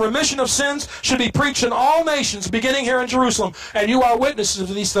repentance and remission of sins should be preached in all nations, beginning here in Jerusalem, and you are witnesses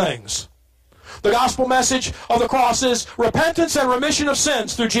of these things. The gospel message of the cross is repentance and remission of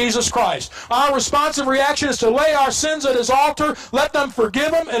sins through Jesus Christ. Our responsive reaction is to lay our sins at His altar, let them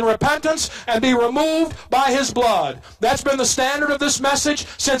forgive Him in repentance, and be removed by His blood. That's been the standard of this message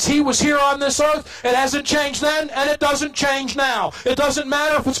since He was here on this earth. It hasn't changed then, and it doesn't change now. It doesn't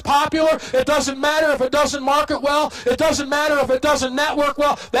matter if it's popular. It doesn't matter if it doesn't market well. It doesn't matter if it doesn't network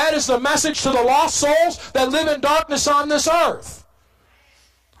well. That is the message to the lost souls that live in darkness on this earth.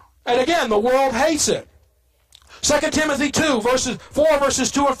 And again, the world hates it. 2 Timothy 2, verses 4, verses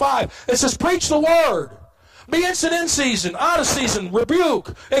 2 and 5. It says, preach the word. Be instant in season, out of season,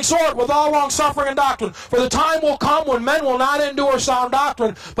 rebuke, exhort with all long suffering and doctrine. For the time will come when men will not endure sound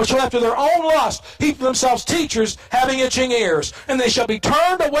doctrine, but shall after their own lust heap to themselves teachers having itching ears. And they shall be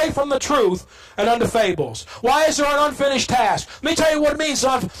turned away from the truth and unto fables. Why is there an unfinished task? Let me tell you what it means.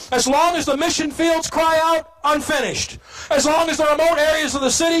 As long as the mission fields cry out, unfinished. As long as the remote areas of the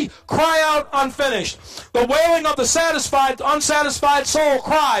city cry out, unfinished. The wailing of the unsatisfied soul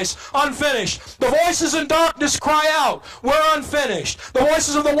cries, unfinished. The voices in darkness cry out, we're unfinished. The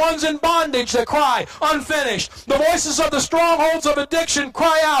voices of the ones in bondage that cry, unfinished. The voices of the strongholds of addiction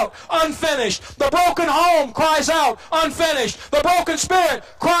cry out, unfinished. The broken home cries out, unfinished. The broken spirit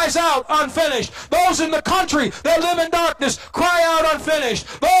cries out, unfinished. Those in the country that live in darkness cry out, unfinished.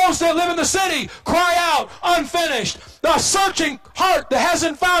 Those that live in the city cry out, unfinished. The searching heart that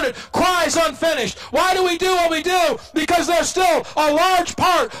hasn't found it cries unfinished. Why do we do what we do? Because there's still a large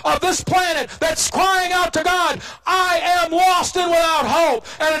part of this planet that's crying out to God, I am lost and without hope.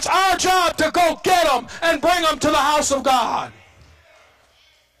 And it's our job to go get them and bring them to the house of God.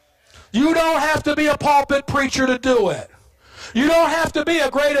 You don't have to be a pulpit preacher to do it. You don't have to be a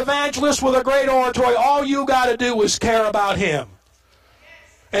great evangelist with a great oratory. All you got to do is care about Him.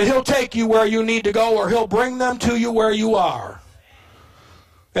 And He'll take you where you need to go, or He'll bring them to you where you are.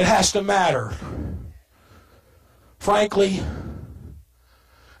 It has to matter. Frankly,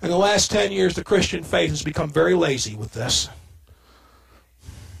 in the last 10 years, the Christian faith has become very lazy with this.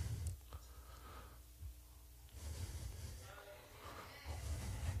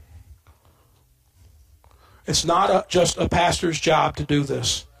 It's not just a pastor's job to do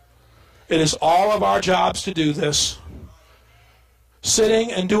this. It is all of our jobs to do this.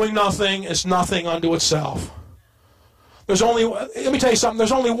 Sitting and doing nothing is nothing unto itself. Let me tell you something,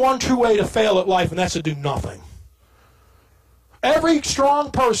 there's only one true way to fail at life, and that's to do nothing. Every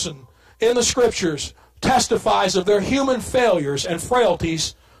strong person in the Scriptures testifies of their human failures and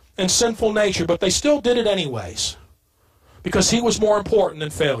frailties and sinful nature, but they still did it anyways, because He was more important than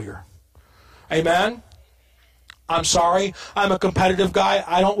failure. Amen? I'm sorry, I'm a competitive guy.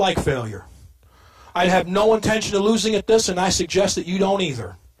 I don't like failure. I have no intention of losing at this, and I suggest that you don't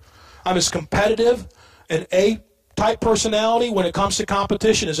either. I'm as competitive and A-type personality when it comes to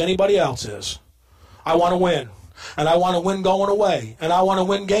competition as anybody else is. I want to win, and I want to win going away, and I want to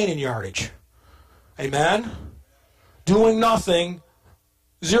win gaining yardage. Amen? Doing nothing,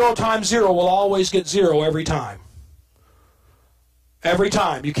 0 times 0 will always get 0 every time. Every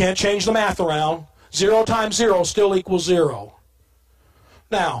time. You can't change the math around. 0 times 0 still equals 0.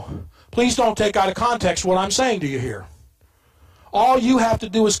 Now, please don't take out of context what I'm saying to you here. All you have to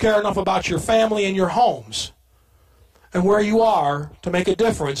do is care enough about your family and your homes and where you are to make a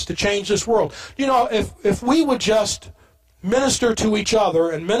difference, to change this world. You know, if we would just minister to each other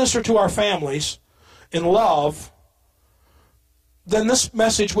and minister to our families in love, then this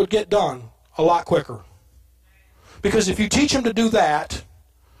message would get done a lot quicker. Because if you teach them to do that,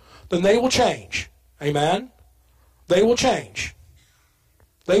 then they will change. Amen? They will change.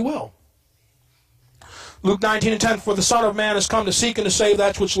 They will. Luke 19:10, for the Son of Man has come to seek and to save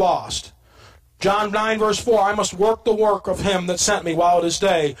that which is lost. John 9 verse 4, I must work the work of him that sent me while it is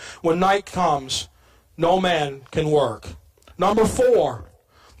day. When night comes, no man can work. Number 4,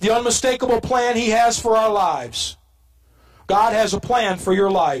 the unmistakable plan he has for our lives. God has a plan for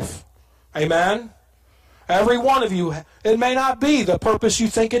your life. Amen? Every one of you, it may not be the purpose you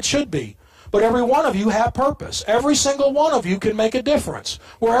think it should be, but every one of you have purpose. Every single one of you can make a difference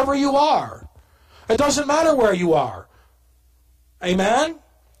wherever you are. It doesn't matter where you are. Amen?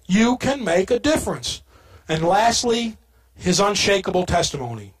 You can make a difference. And lastly, his unshakable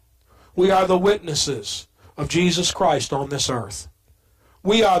testimony. We are the witnesses of Jesus Christ on this earth.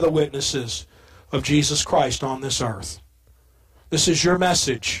 We are the witnesses of Jesus Christ on this earth. This is your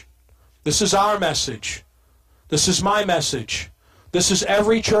message. This is our message. This is my message. This is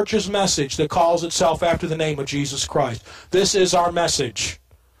every church's message that calls itself after the name of Jesus Christ. This is our message.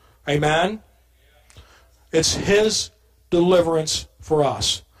 Amen? It's his deliverance for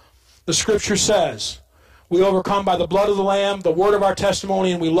us. The Scripture says, we overcome by the blood of the Lamb, the word of our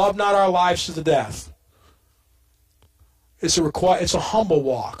testimony, and we love not our lives to the death. It's a humble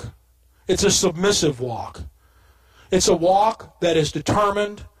walk. It's a submissive walk. It's a walk that is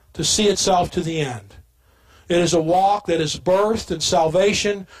determined to see itself to the end. It is a walk that is birthed in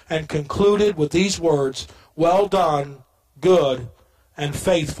salvation and concluded with these words, well done, good and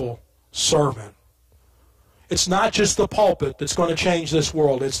faithful servant. It's not just the pulpit that's going to change this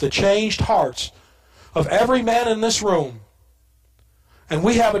world. It's the changed hearts of every man in this room. And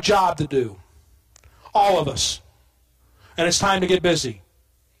we have a job to do. All of us. And it's time to get busy.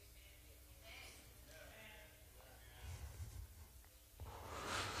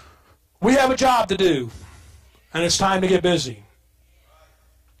 We have a job to do. And it's time to get busy.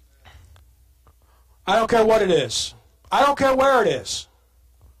 I don't care what it is. I don't care where it is.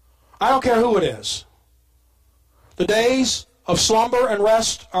 I don't care who it is. The days of slumber and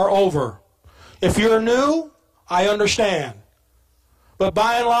rest are over. If you're new, I understand. But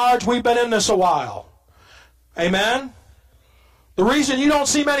by and large, we've been in this a while. Amen? The reason you don't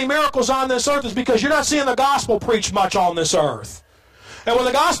see many miracles on this earth is because you're not seeing the gospel preached much on this earth. And when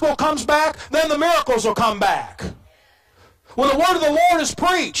the gospel comes back, then the miracles will come back. When the word of the Lord is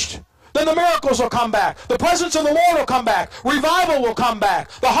preached, then the miracles will come back. The presence of the Lord will come back. Revival will come back.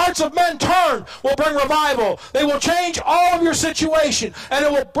 The hearts of men turn will bring revival. They will change all of your situation. And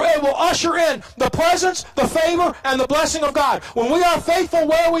it will usher in the presence, the favor, and the blessing of God. When we are faithful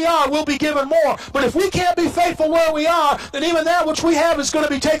where we are, we'll be given more. But if we can't be faithful where we are, then even that which we have is going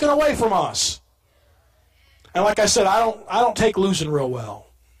to be taken away from us. And like I said, I don't take losing real well.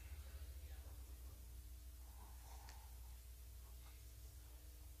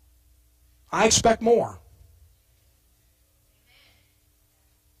 I expect more.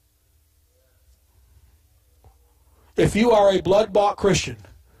 If you are a blood-bought Christian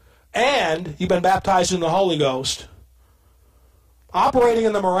and you've been baptized in the Holy Ghost, operating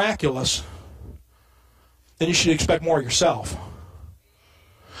in the miraculous, then you should expect more yourself.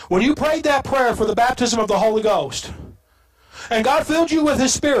 When you prayed that prayer for the baptism of the Holy Ghost, and God filled you with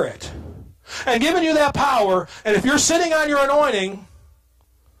His Spirit, and given you that power, and if you're sitting on your anointing,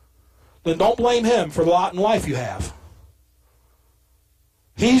 then don't blame Him for the lot in life you have.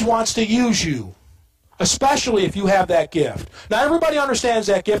 He wants to use you, especially if you have that gift. Now, everybody understands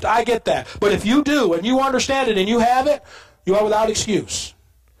that gift. I get that. But if you do, and you understand it, and you have it, you are without excuse.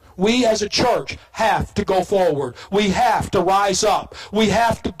 We as a church have to go forward. We have to rise up. We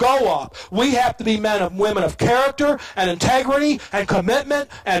have to go up. We have to be men and women of character and integrity and commitment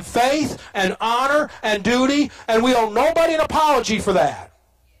and faith and honor and duty, and we owe nobody an apology for that.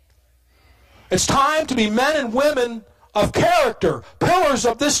 It's time to be men and women of character, pillars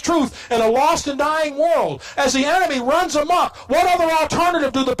of this truth in a lost and dying world. As the enemy runs amok, what other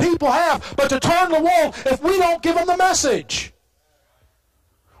alternative do the people have but to turn the wool if we don't give them the message?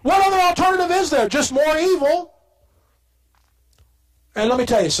 What other alternative is there? Just more evil. And let me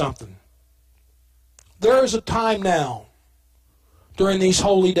tell you something. There is a time now, during these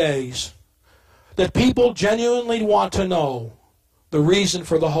holy days, that people genuinely want to know the reason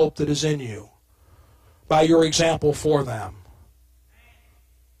for the hope that is in you by your example for them.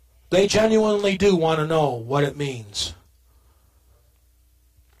 They genuinely do want to know what it means.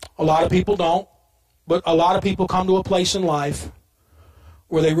 A lot of people don't, but a lot of people come to a place in life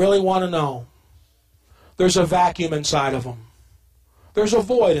where they really want to know. There's a vacuum inside of them. There's a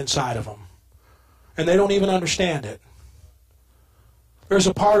void inside of them. And they don't even understand it. There's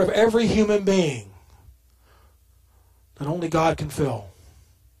a part of every human being that only God can fill.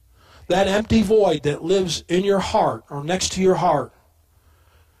 That empty void that lives in your heart or next to your heart.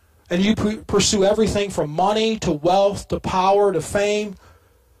 And you pursue everything from money to wealth to power to fame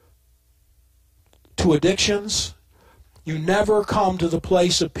to addictions. You never come to the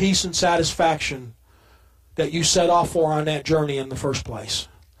place of peace and satisfaction that you set off for on that journey in the first place.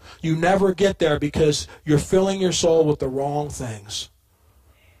 You never get there because you're filling your soul with the wrong things.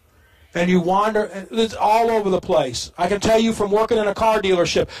 And you wander, it's all over the place. I can tell you from working in a car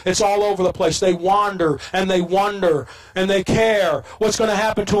dealership, it's all over the place. They wander and they wonder and they care what's going to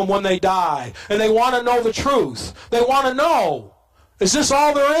happen to them when they die. And they want to know the truth. They want to know, is this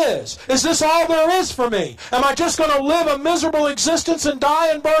all there is? Is this all there is for me? Am I just going to live a miserable existence and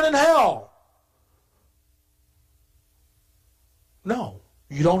die and burn in hell? No,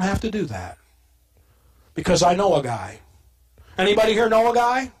 you don't have to do that. Because I know a guy. Anybody here know a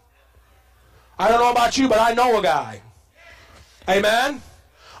guy? I don't know about you, but I know a guy. Amen?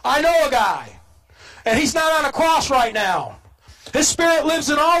 I know a guy. And he's not on a cross right now. His Spirit lives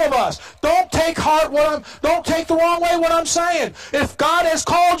in all of us. Don't take don't take the wrong way what I'm saying. If God has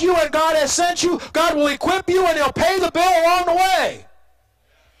called you and God has sent you, God will equip you and He'll pay the bill along the way.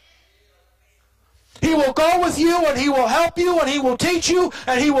 He will go with you and He will help you and He will teach you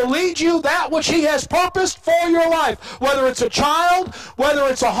and He will lead you that which He has purposed for your life. Whether it's a child, whether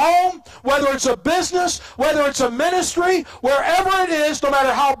it's a home, whether it's a business, whether it's a ministry, wherever it is, no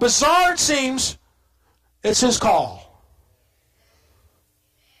matter how bizarre it seems, it's His call.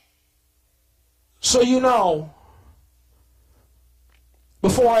 So you know,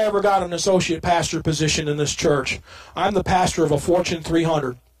 before I ever got an associate pastor position in this church, I'm the pastor of a Fortune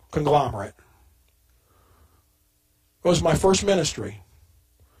 300 conglomerate. It was my first ministry.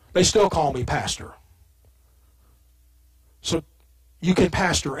 They still call me pastor. So you can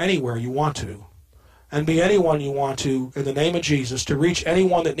pastor anywhere you want to and be anyone you want to in the name of Jesus to reach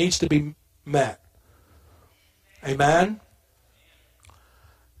anyone that needs to be met. Amen?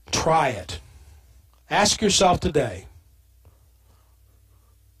 Try it. Ask yourself today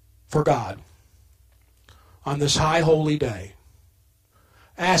for God on this high holy day.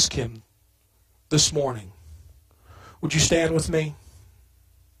 Ask Him this morning. Would you stand with me?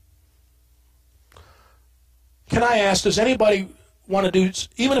 Can I ask, does anybody want to do,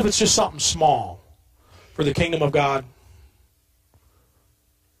 even if it's just something small, for the kingdom of God?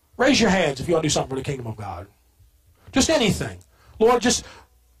 Raise your hands if you want to do something for the kingdom of God. Just anything. Lord, just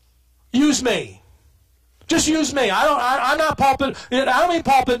use me. Just use me. I'm not pulpit. I don't mean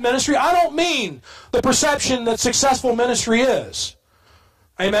pulpit ministry. I don't mean the perception that successful ministry is.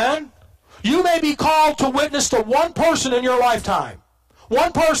 Amen? You may be called to witness to one person in your lifetime.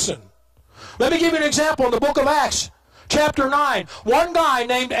 One person. Let me give you an example in the book of Acts, chapter 9. One guy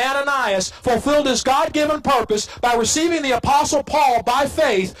named Ananias fulfilled his God-given purpose by receiving the Apostle Paul by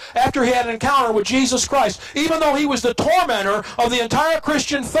faith after he had an encounter with Jesus Christ, even though he was the tormentor of the entire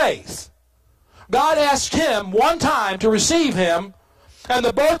Christian faith. God asked him one time to receive him, and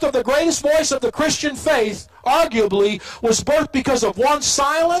the birth of the greatest voice of the Christian faith arguably was birthed because of one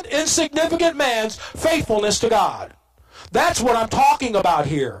silent, insignificant man's faithfulness to God. That's what I'm talking about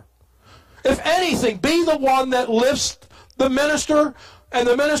here. If anything, be the one that lifts the minister and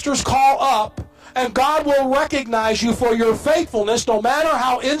the minister's call up, and God will recognize you for your faithfulness no matter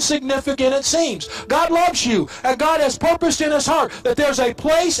how insignificant it seems. God loves you, and God has purposed in His heart that there's a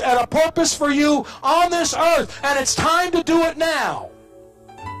place and a purpose for you on this earth, and it's time to do it now.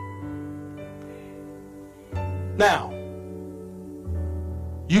 Now,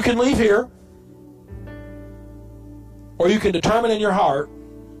 you can leave here, or you can determine in your heart,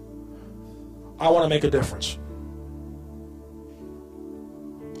 I want to make a difference.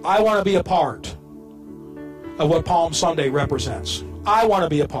 I want to be a part of what Palm Sunday represents. I want to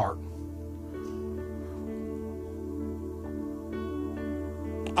be a part.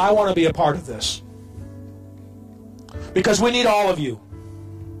 I want to be a part of this. Because we need all of you.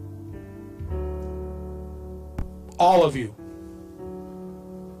 All of you.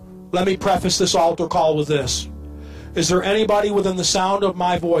 Let me preface this altar call with this. Is there anybody within the sound of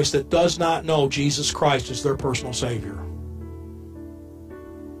my voice that does not know Jesus Christ as their personal Savior?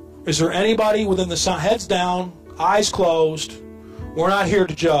 Is there anybody within the sound, heads down, eyes closed? We're not here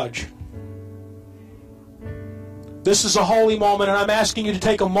to judge. This is a holy moment, and I'm asking you to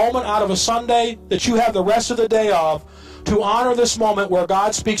take a moment out of a Sunday that you have the rest of the day of to honor this moment where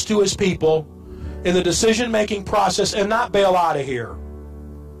God speaks to His people in the decision-making process and not bail out of here.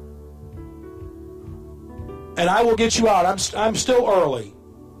 and I will get you out. I'm still early.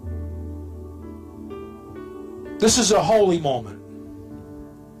 This is a holy moment.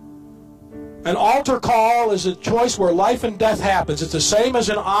 An altar call is a choice where life and death happens. It's the same as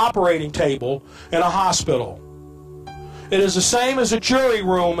an operating table in a hospital. It is the same as a jury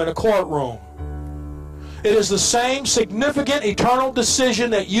room in a courtroom. It is the same significant eternal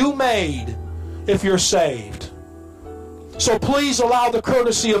decision that you made if you're saved. So please allow the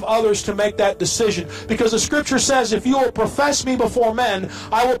courtesy of others to make that decision, because the Scripture says, if you will profess me before men,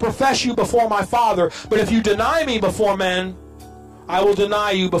 I will profess you before my Father. But if you deny me before men, I will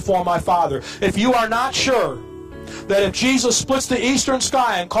deny you before my Father. If you are not sure that if Jesus splits the eastern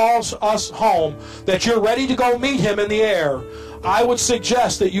sky and calls us home, that you're ready to go meet Him in the air, I would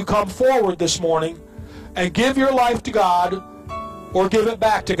suggest that you come forward this morning and give your life to God, or give it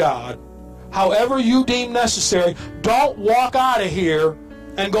back to God, however you deem necessary. Don't walk out of here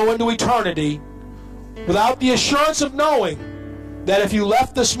and go into eternity without the assurance of knowing that if you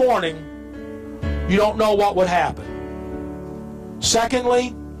left this morning, you don't know what would happen.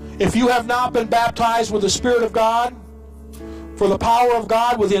 Secondly, if you have not been baptized with the Spirit of God, for the power of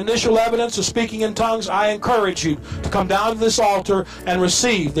God with the initial evidence of speaking in tongues, I encourage you to come down to this altar and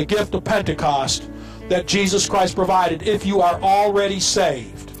receive the gift of Pentecost that Jesus Christ provided if you are already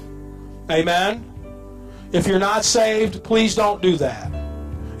saved. Amen? If you're not saved, please don't do that.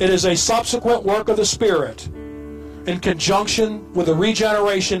 It is a subsequent work of the Spirit in conjunction with the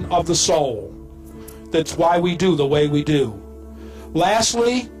regeneration of the soul. That's why we do the way we do.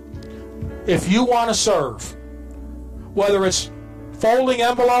 Lastly, if you want to serve, whether it's folding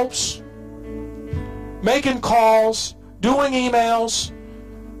envelopes, making calls, doing emails,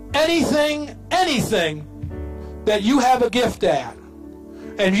 anything that you have a gift at,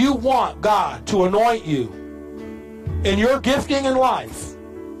 and you want God to anoint you in your gifting in life,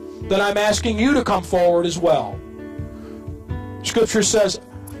 then I'm asking you to come forward as well. Scripture says,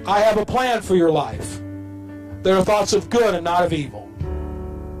 I have a plan for your life. There are thoughts of good and not of evil.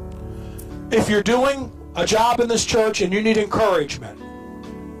 If you're doing a job in this church and you need encouragement,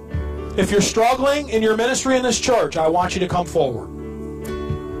 if you're struggling in your ministry in this church, I want you to come forward.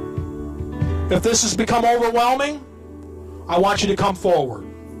 If this has become overwhelming, I want you to come forward.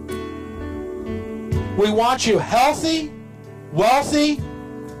 We want you healthy, wealthy,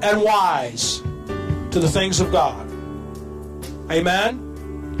 and wise to the things of God. Amen?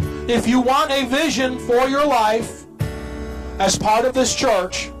 If you want a vision for your life as part of this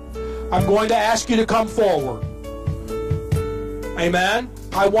church, I'm going to ask you to come forward. Amen?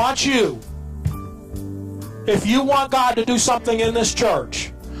 I want you. If you want God to do something in this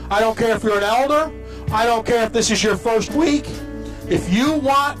church, I don't care if you're an elder, I don't care if this is your first week. If you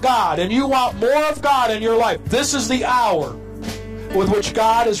want God and you want more of God in your life, this is the hour with which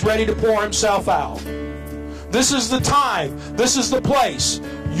God is ready to pour Himself out. This is the time. This is the place.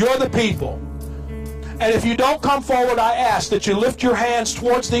 You're the people. And if you don't come forward, I ask that you lift your hands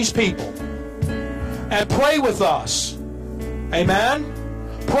towards these people and pray with us. Amen?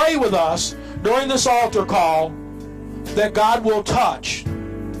 Pray with us during this altar call that God will touch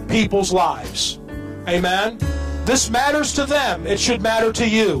people's lives. Amen? This matters to them. It should matter to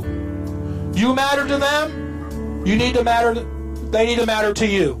you. You matter to them. You need to matter. They need to matter to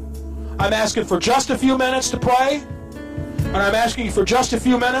you. I'm asking for just a few minutes to pray, and I'm asking you for just a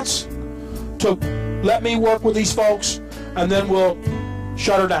few minutes to let me work with these folks, and then we'll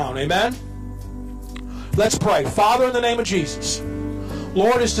shut her down. Amen? Let's pray. Father, in the name of Jesus,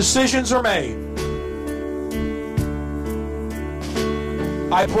 Lord, as decisions are made,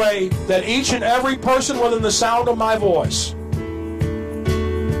 I pray that each and every person within the sound of my voice,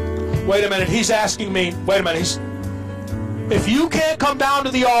 wait a minute, he's asking me, wait a minute, if you can't come down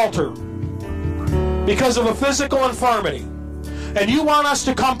to the altar because of a physical infirmity, and you want us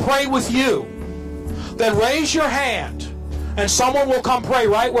to come pray with you, then raise your hand, and someone will come pray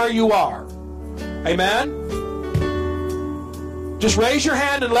right where you are. Amen? Just raise your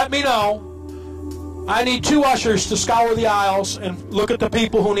hand and let me know. I need 2 ushers to scour the aisles and look at the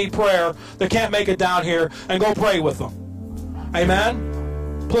people who need prayer that can't make it down here and go pray with them.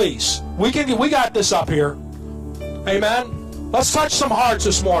 Amen? Please. We got this up here. Amen? Let's touch some hearts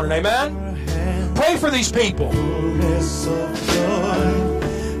this morning. Amen? Pray for these people.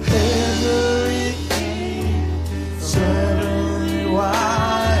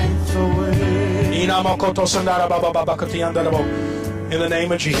 In the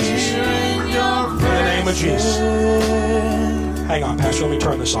name of Jesus. In the name of Jesus. Hang on, Pastor. Let me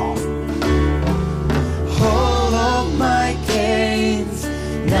turn this off. All of my gains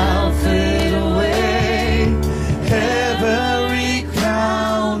now fade away. Every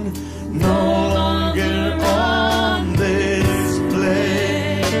crown no longer on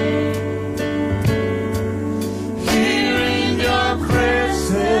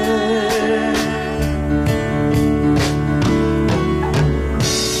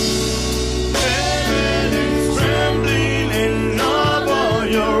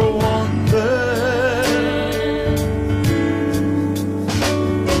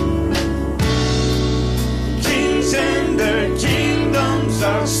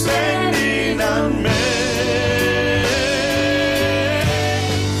standing amazed.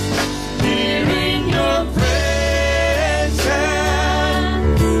 Here in your presence,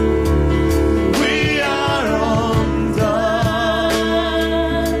 we are undone.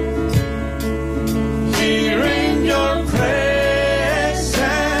 Here in your presence,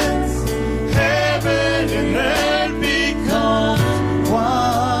 heaven and earth become one.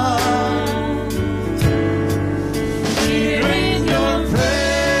 Here in your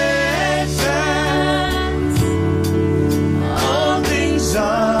presence, all things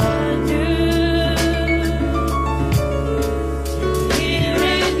are new. Here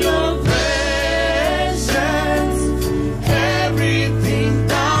in your presence, everything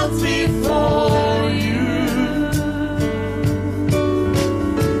bows before you.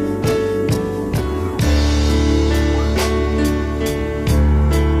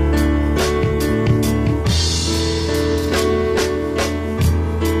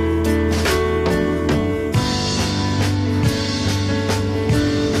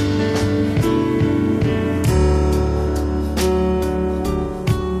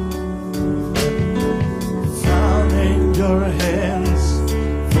 Found in your hands,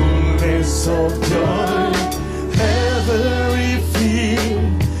 fullness of joy, every fear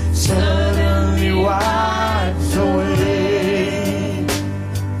suddenly wipes away.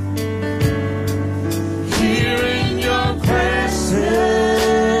 Here in your presence,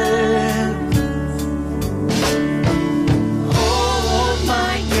 all of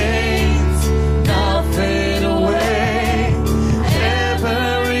my gains now fade away.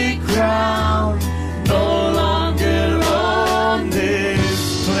 Every crown no longer on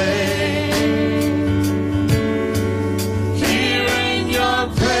display.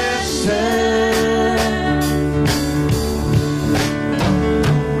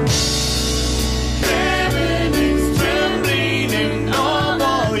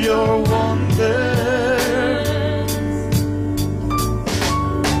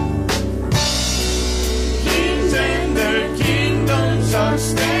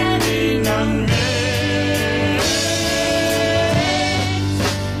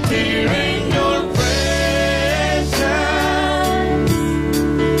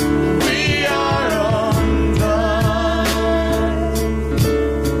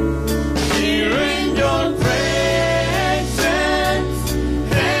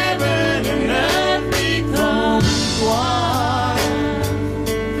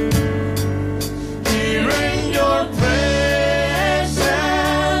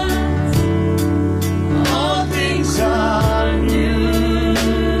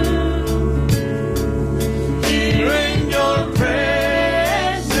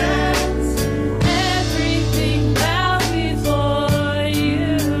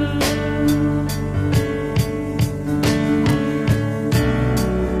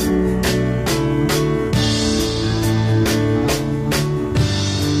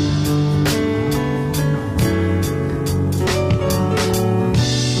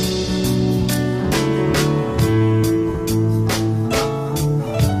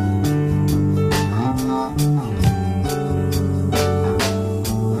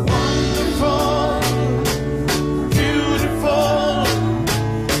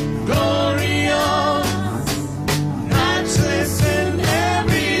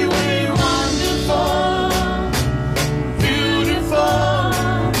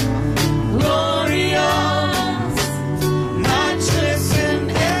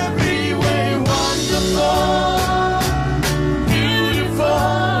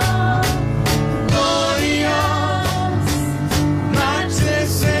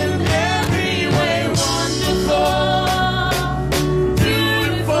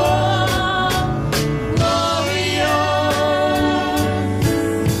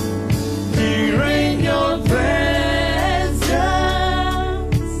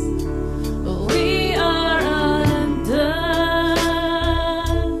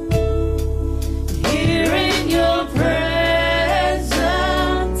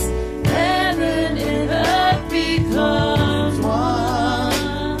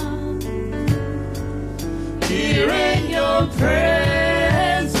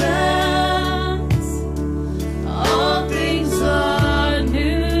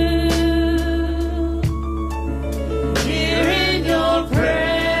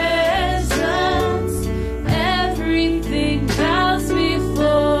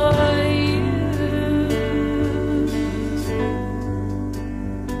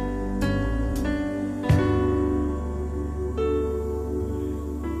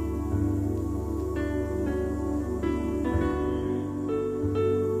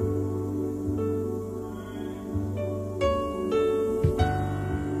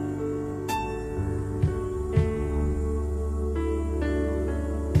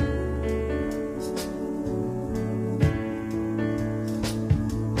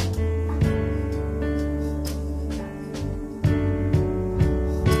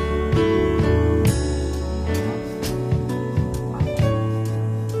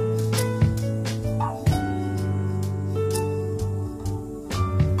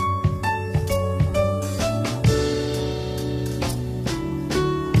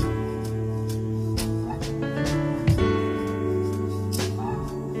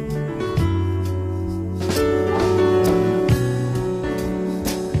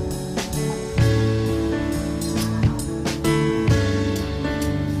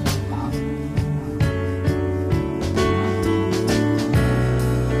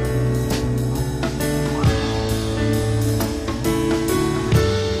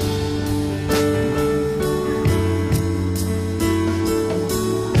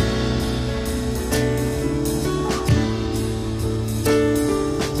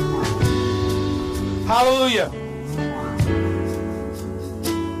 Hallelujah.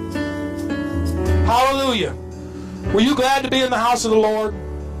 Hallelujah. Were you glad to be in the house of the Lord?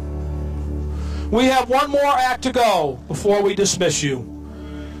 We have one more act to go before we dismiss you.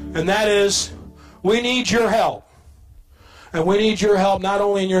 And that is, we need your help. And we need your help not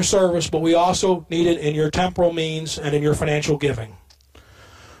only in your service, but we also need it in your temporal means and in your financial giving.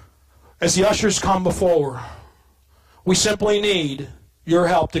 As the ushers come before, we simply need your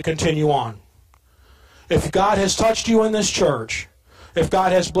help to continue on. If God has touched you in this church, if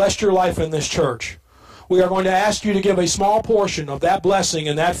God has blessed your life in this church, we are going to ask you to give a small portion of that blessing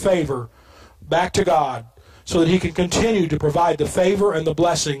and that favor back to God so that He can continue to provide the favor and the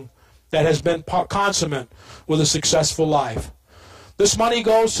blessing that has been consummate with a successful life. This money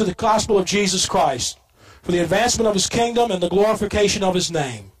goes to the gospel of Jesus Christ for the advancement of His kingdom and the glorification of His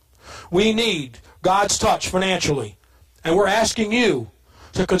name. We need God's touch financially, and we're asking you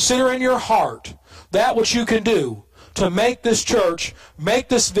to consider in your heart that which you can do to make this church, make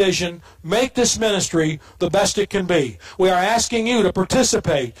this vision, make this ministry the best it can be. We are asking you to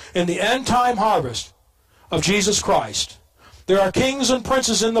participate in the end-time harvest of Jesus Christ. There are kings and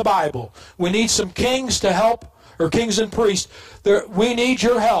princes in the Bible. We need some kings to help, or kings and priests. We need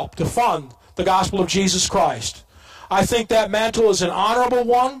your help to fund the gospel of Jesus Christ. I think that mantle is an honorable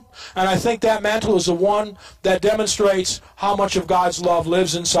one, and I think that mantle is the one that demonstrates how much of God's love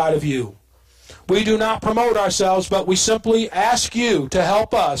lives inside of you. We do not promote ourselves, but we simply ask you to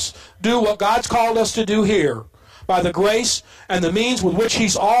help us do what God's called us to do here by the grace and the means with which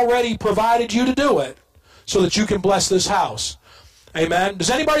He's already provided you to do it so that you can bless this house. Amen. Does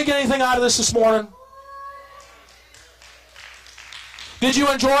anybody get anything out of this morning? Did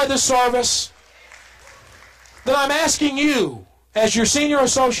you enjoy this service? Then I'm asking you, as your senior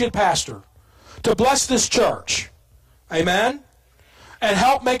associate pastor, to bless this church. Amen. And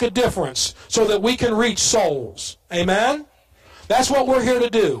help make a difference so that we can reach souls. Amen? That's what we're here to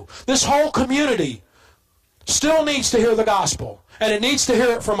do. This whole community still needs to hear the gospel, and it needs to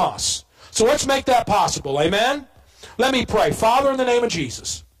hear it from us. So let's make that possible. Amen? Let me pray. Father, in the name of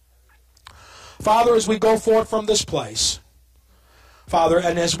Jesus. Father, as we go forth from this place, Father,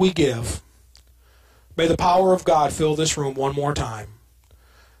 and as we give, may the power of God fill this room one more time.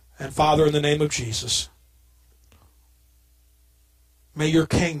 And Father, in the name of Jesus, may your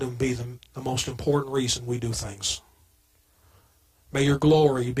kingdom be the most important reason we do things. May your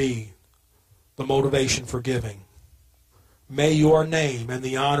glory be the motivation for giving. May your name and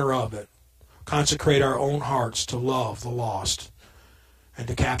the honor of it consecrate our own hearts to love the lost and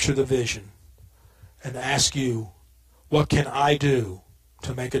to capture the vision and ask you, what can I do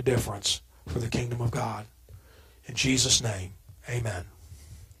to make a difference for the kingdom of God? In Jesus' name, amen.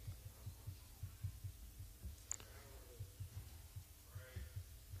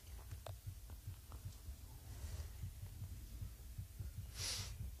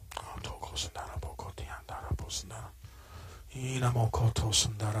 Ina mokoto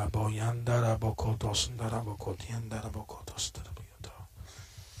sundara boyandara bokoto sundara bokoti andara bokoto sundara boyata.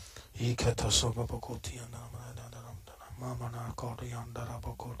 Ikata soba bokoti andara mama na kodi andara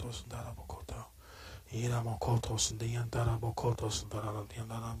bokoto sundara bokota. Ina mokoto sundara bokoto sundara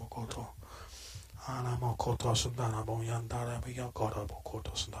andara bokoto. Ana mokoto sundara boyandara biyakora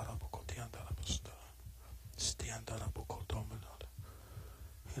bokoto sundara bokoti andara sundara. Sti andara bokoto manada.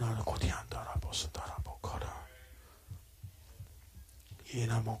 Ina kodi andara bosundara bokora.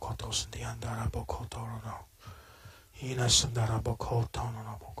 Ina mokoto sindi andara bokoto no. Ina sandara bokoto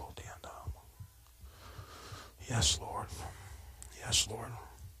no bokoti andara. Yes, Lord. Yes, Lord.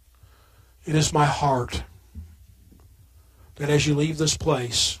 It is my heart that as you leave this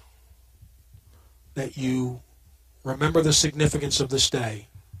place, that you remember the significance of this day.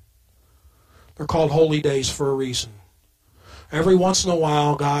 They're called holy days for a reason. Every once in a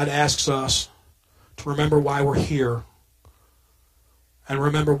while, God asks us to remember why we're here and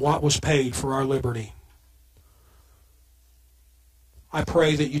remember what was paid for our liberty. I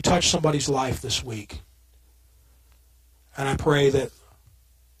pray that you touch somebody's life this week. And I pray that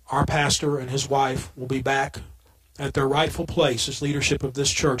our pastor and his wife will be back at their rightful place as leadership of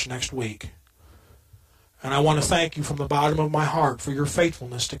this church next week. And I want to thank you from the bottom of my heart for your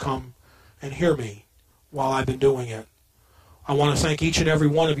faithfulness to come and hear me while I've been doing it. I want to thank each and every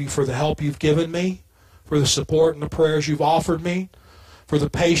one of you for the help you've given me, for the support and the prayers you've offered me, for the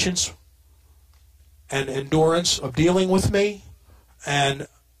patience and endurance of dealing with me. And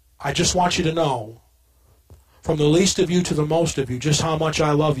I just want you to know, from the least of you to the most of you, just how much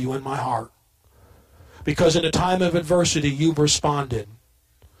I love you in my heart. Because in a time of adversity, you've responded.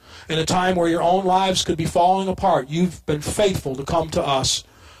 In a time where your own lives could be falling apart, you've been faithful to come to us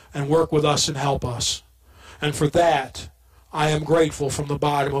and work with us and help us. And for that, I am grateful from the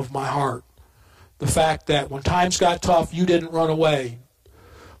bottom of my heart. The fact that when times got tough, you didn't run away.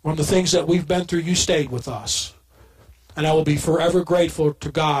 From the things that we've been through, you stayed with us. And I will be forever grateful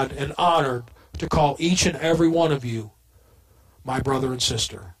to God and honored to call each and every one of you my brother and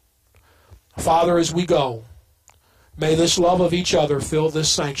sister. Father, as we go, may this love of each other fill this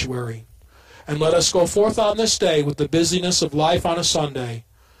sanctuary. And let us go forth on this day with the busyness of life on a Sunday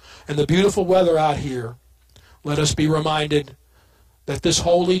and the beautiful weather out here. Let us be reminded that this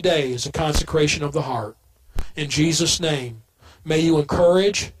holy day is a consecration of the heart. In Jesus' name, may you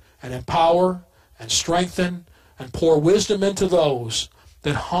encourage and empower and strengthen and pour wisdom into those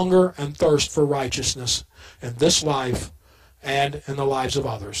that hunger and thirst for righteousness in this life and in the lives of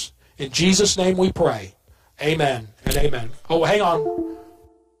others. In Jesus' name we pray. Amen and amen. Oh, hang on.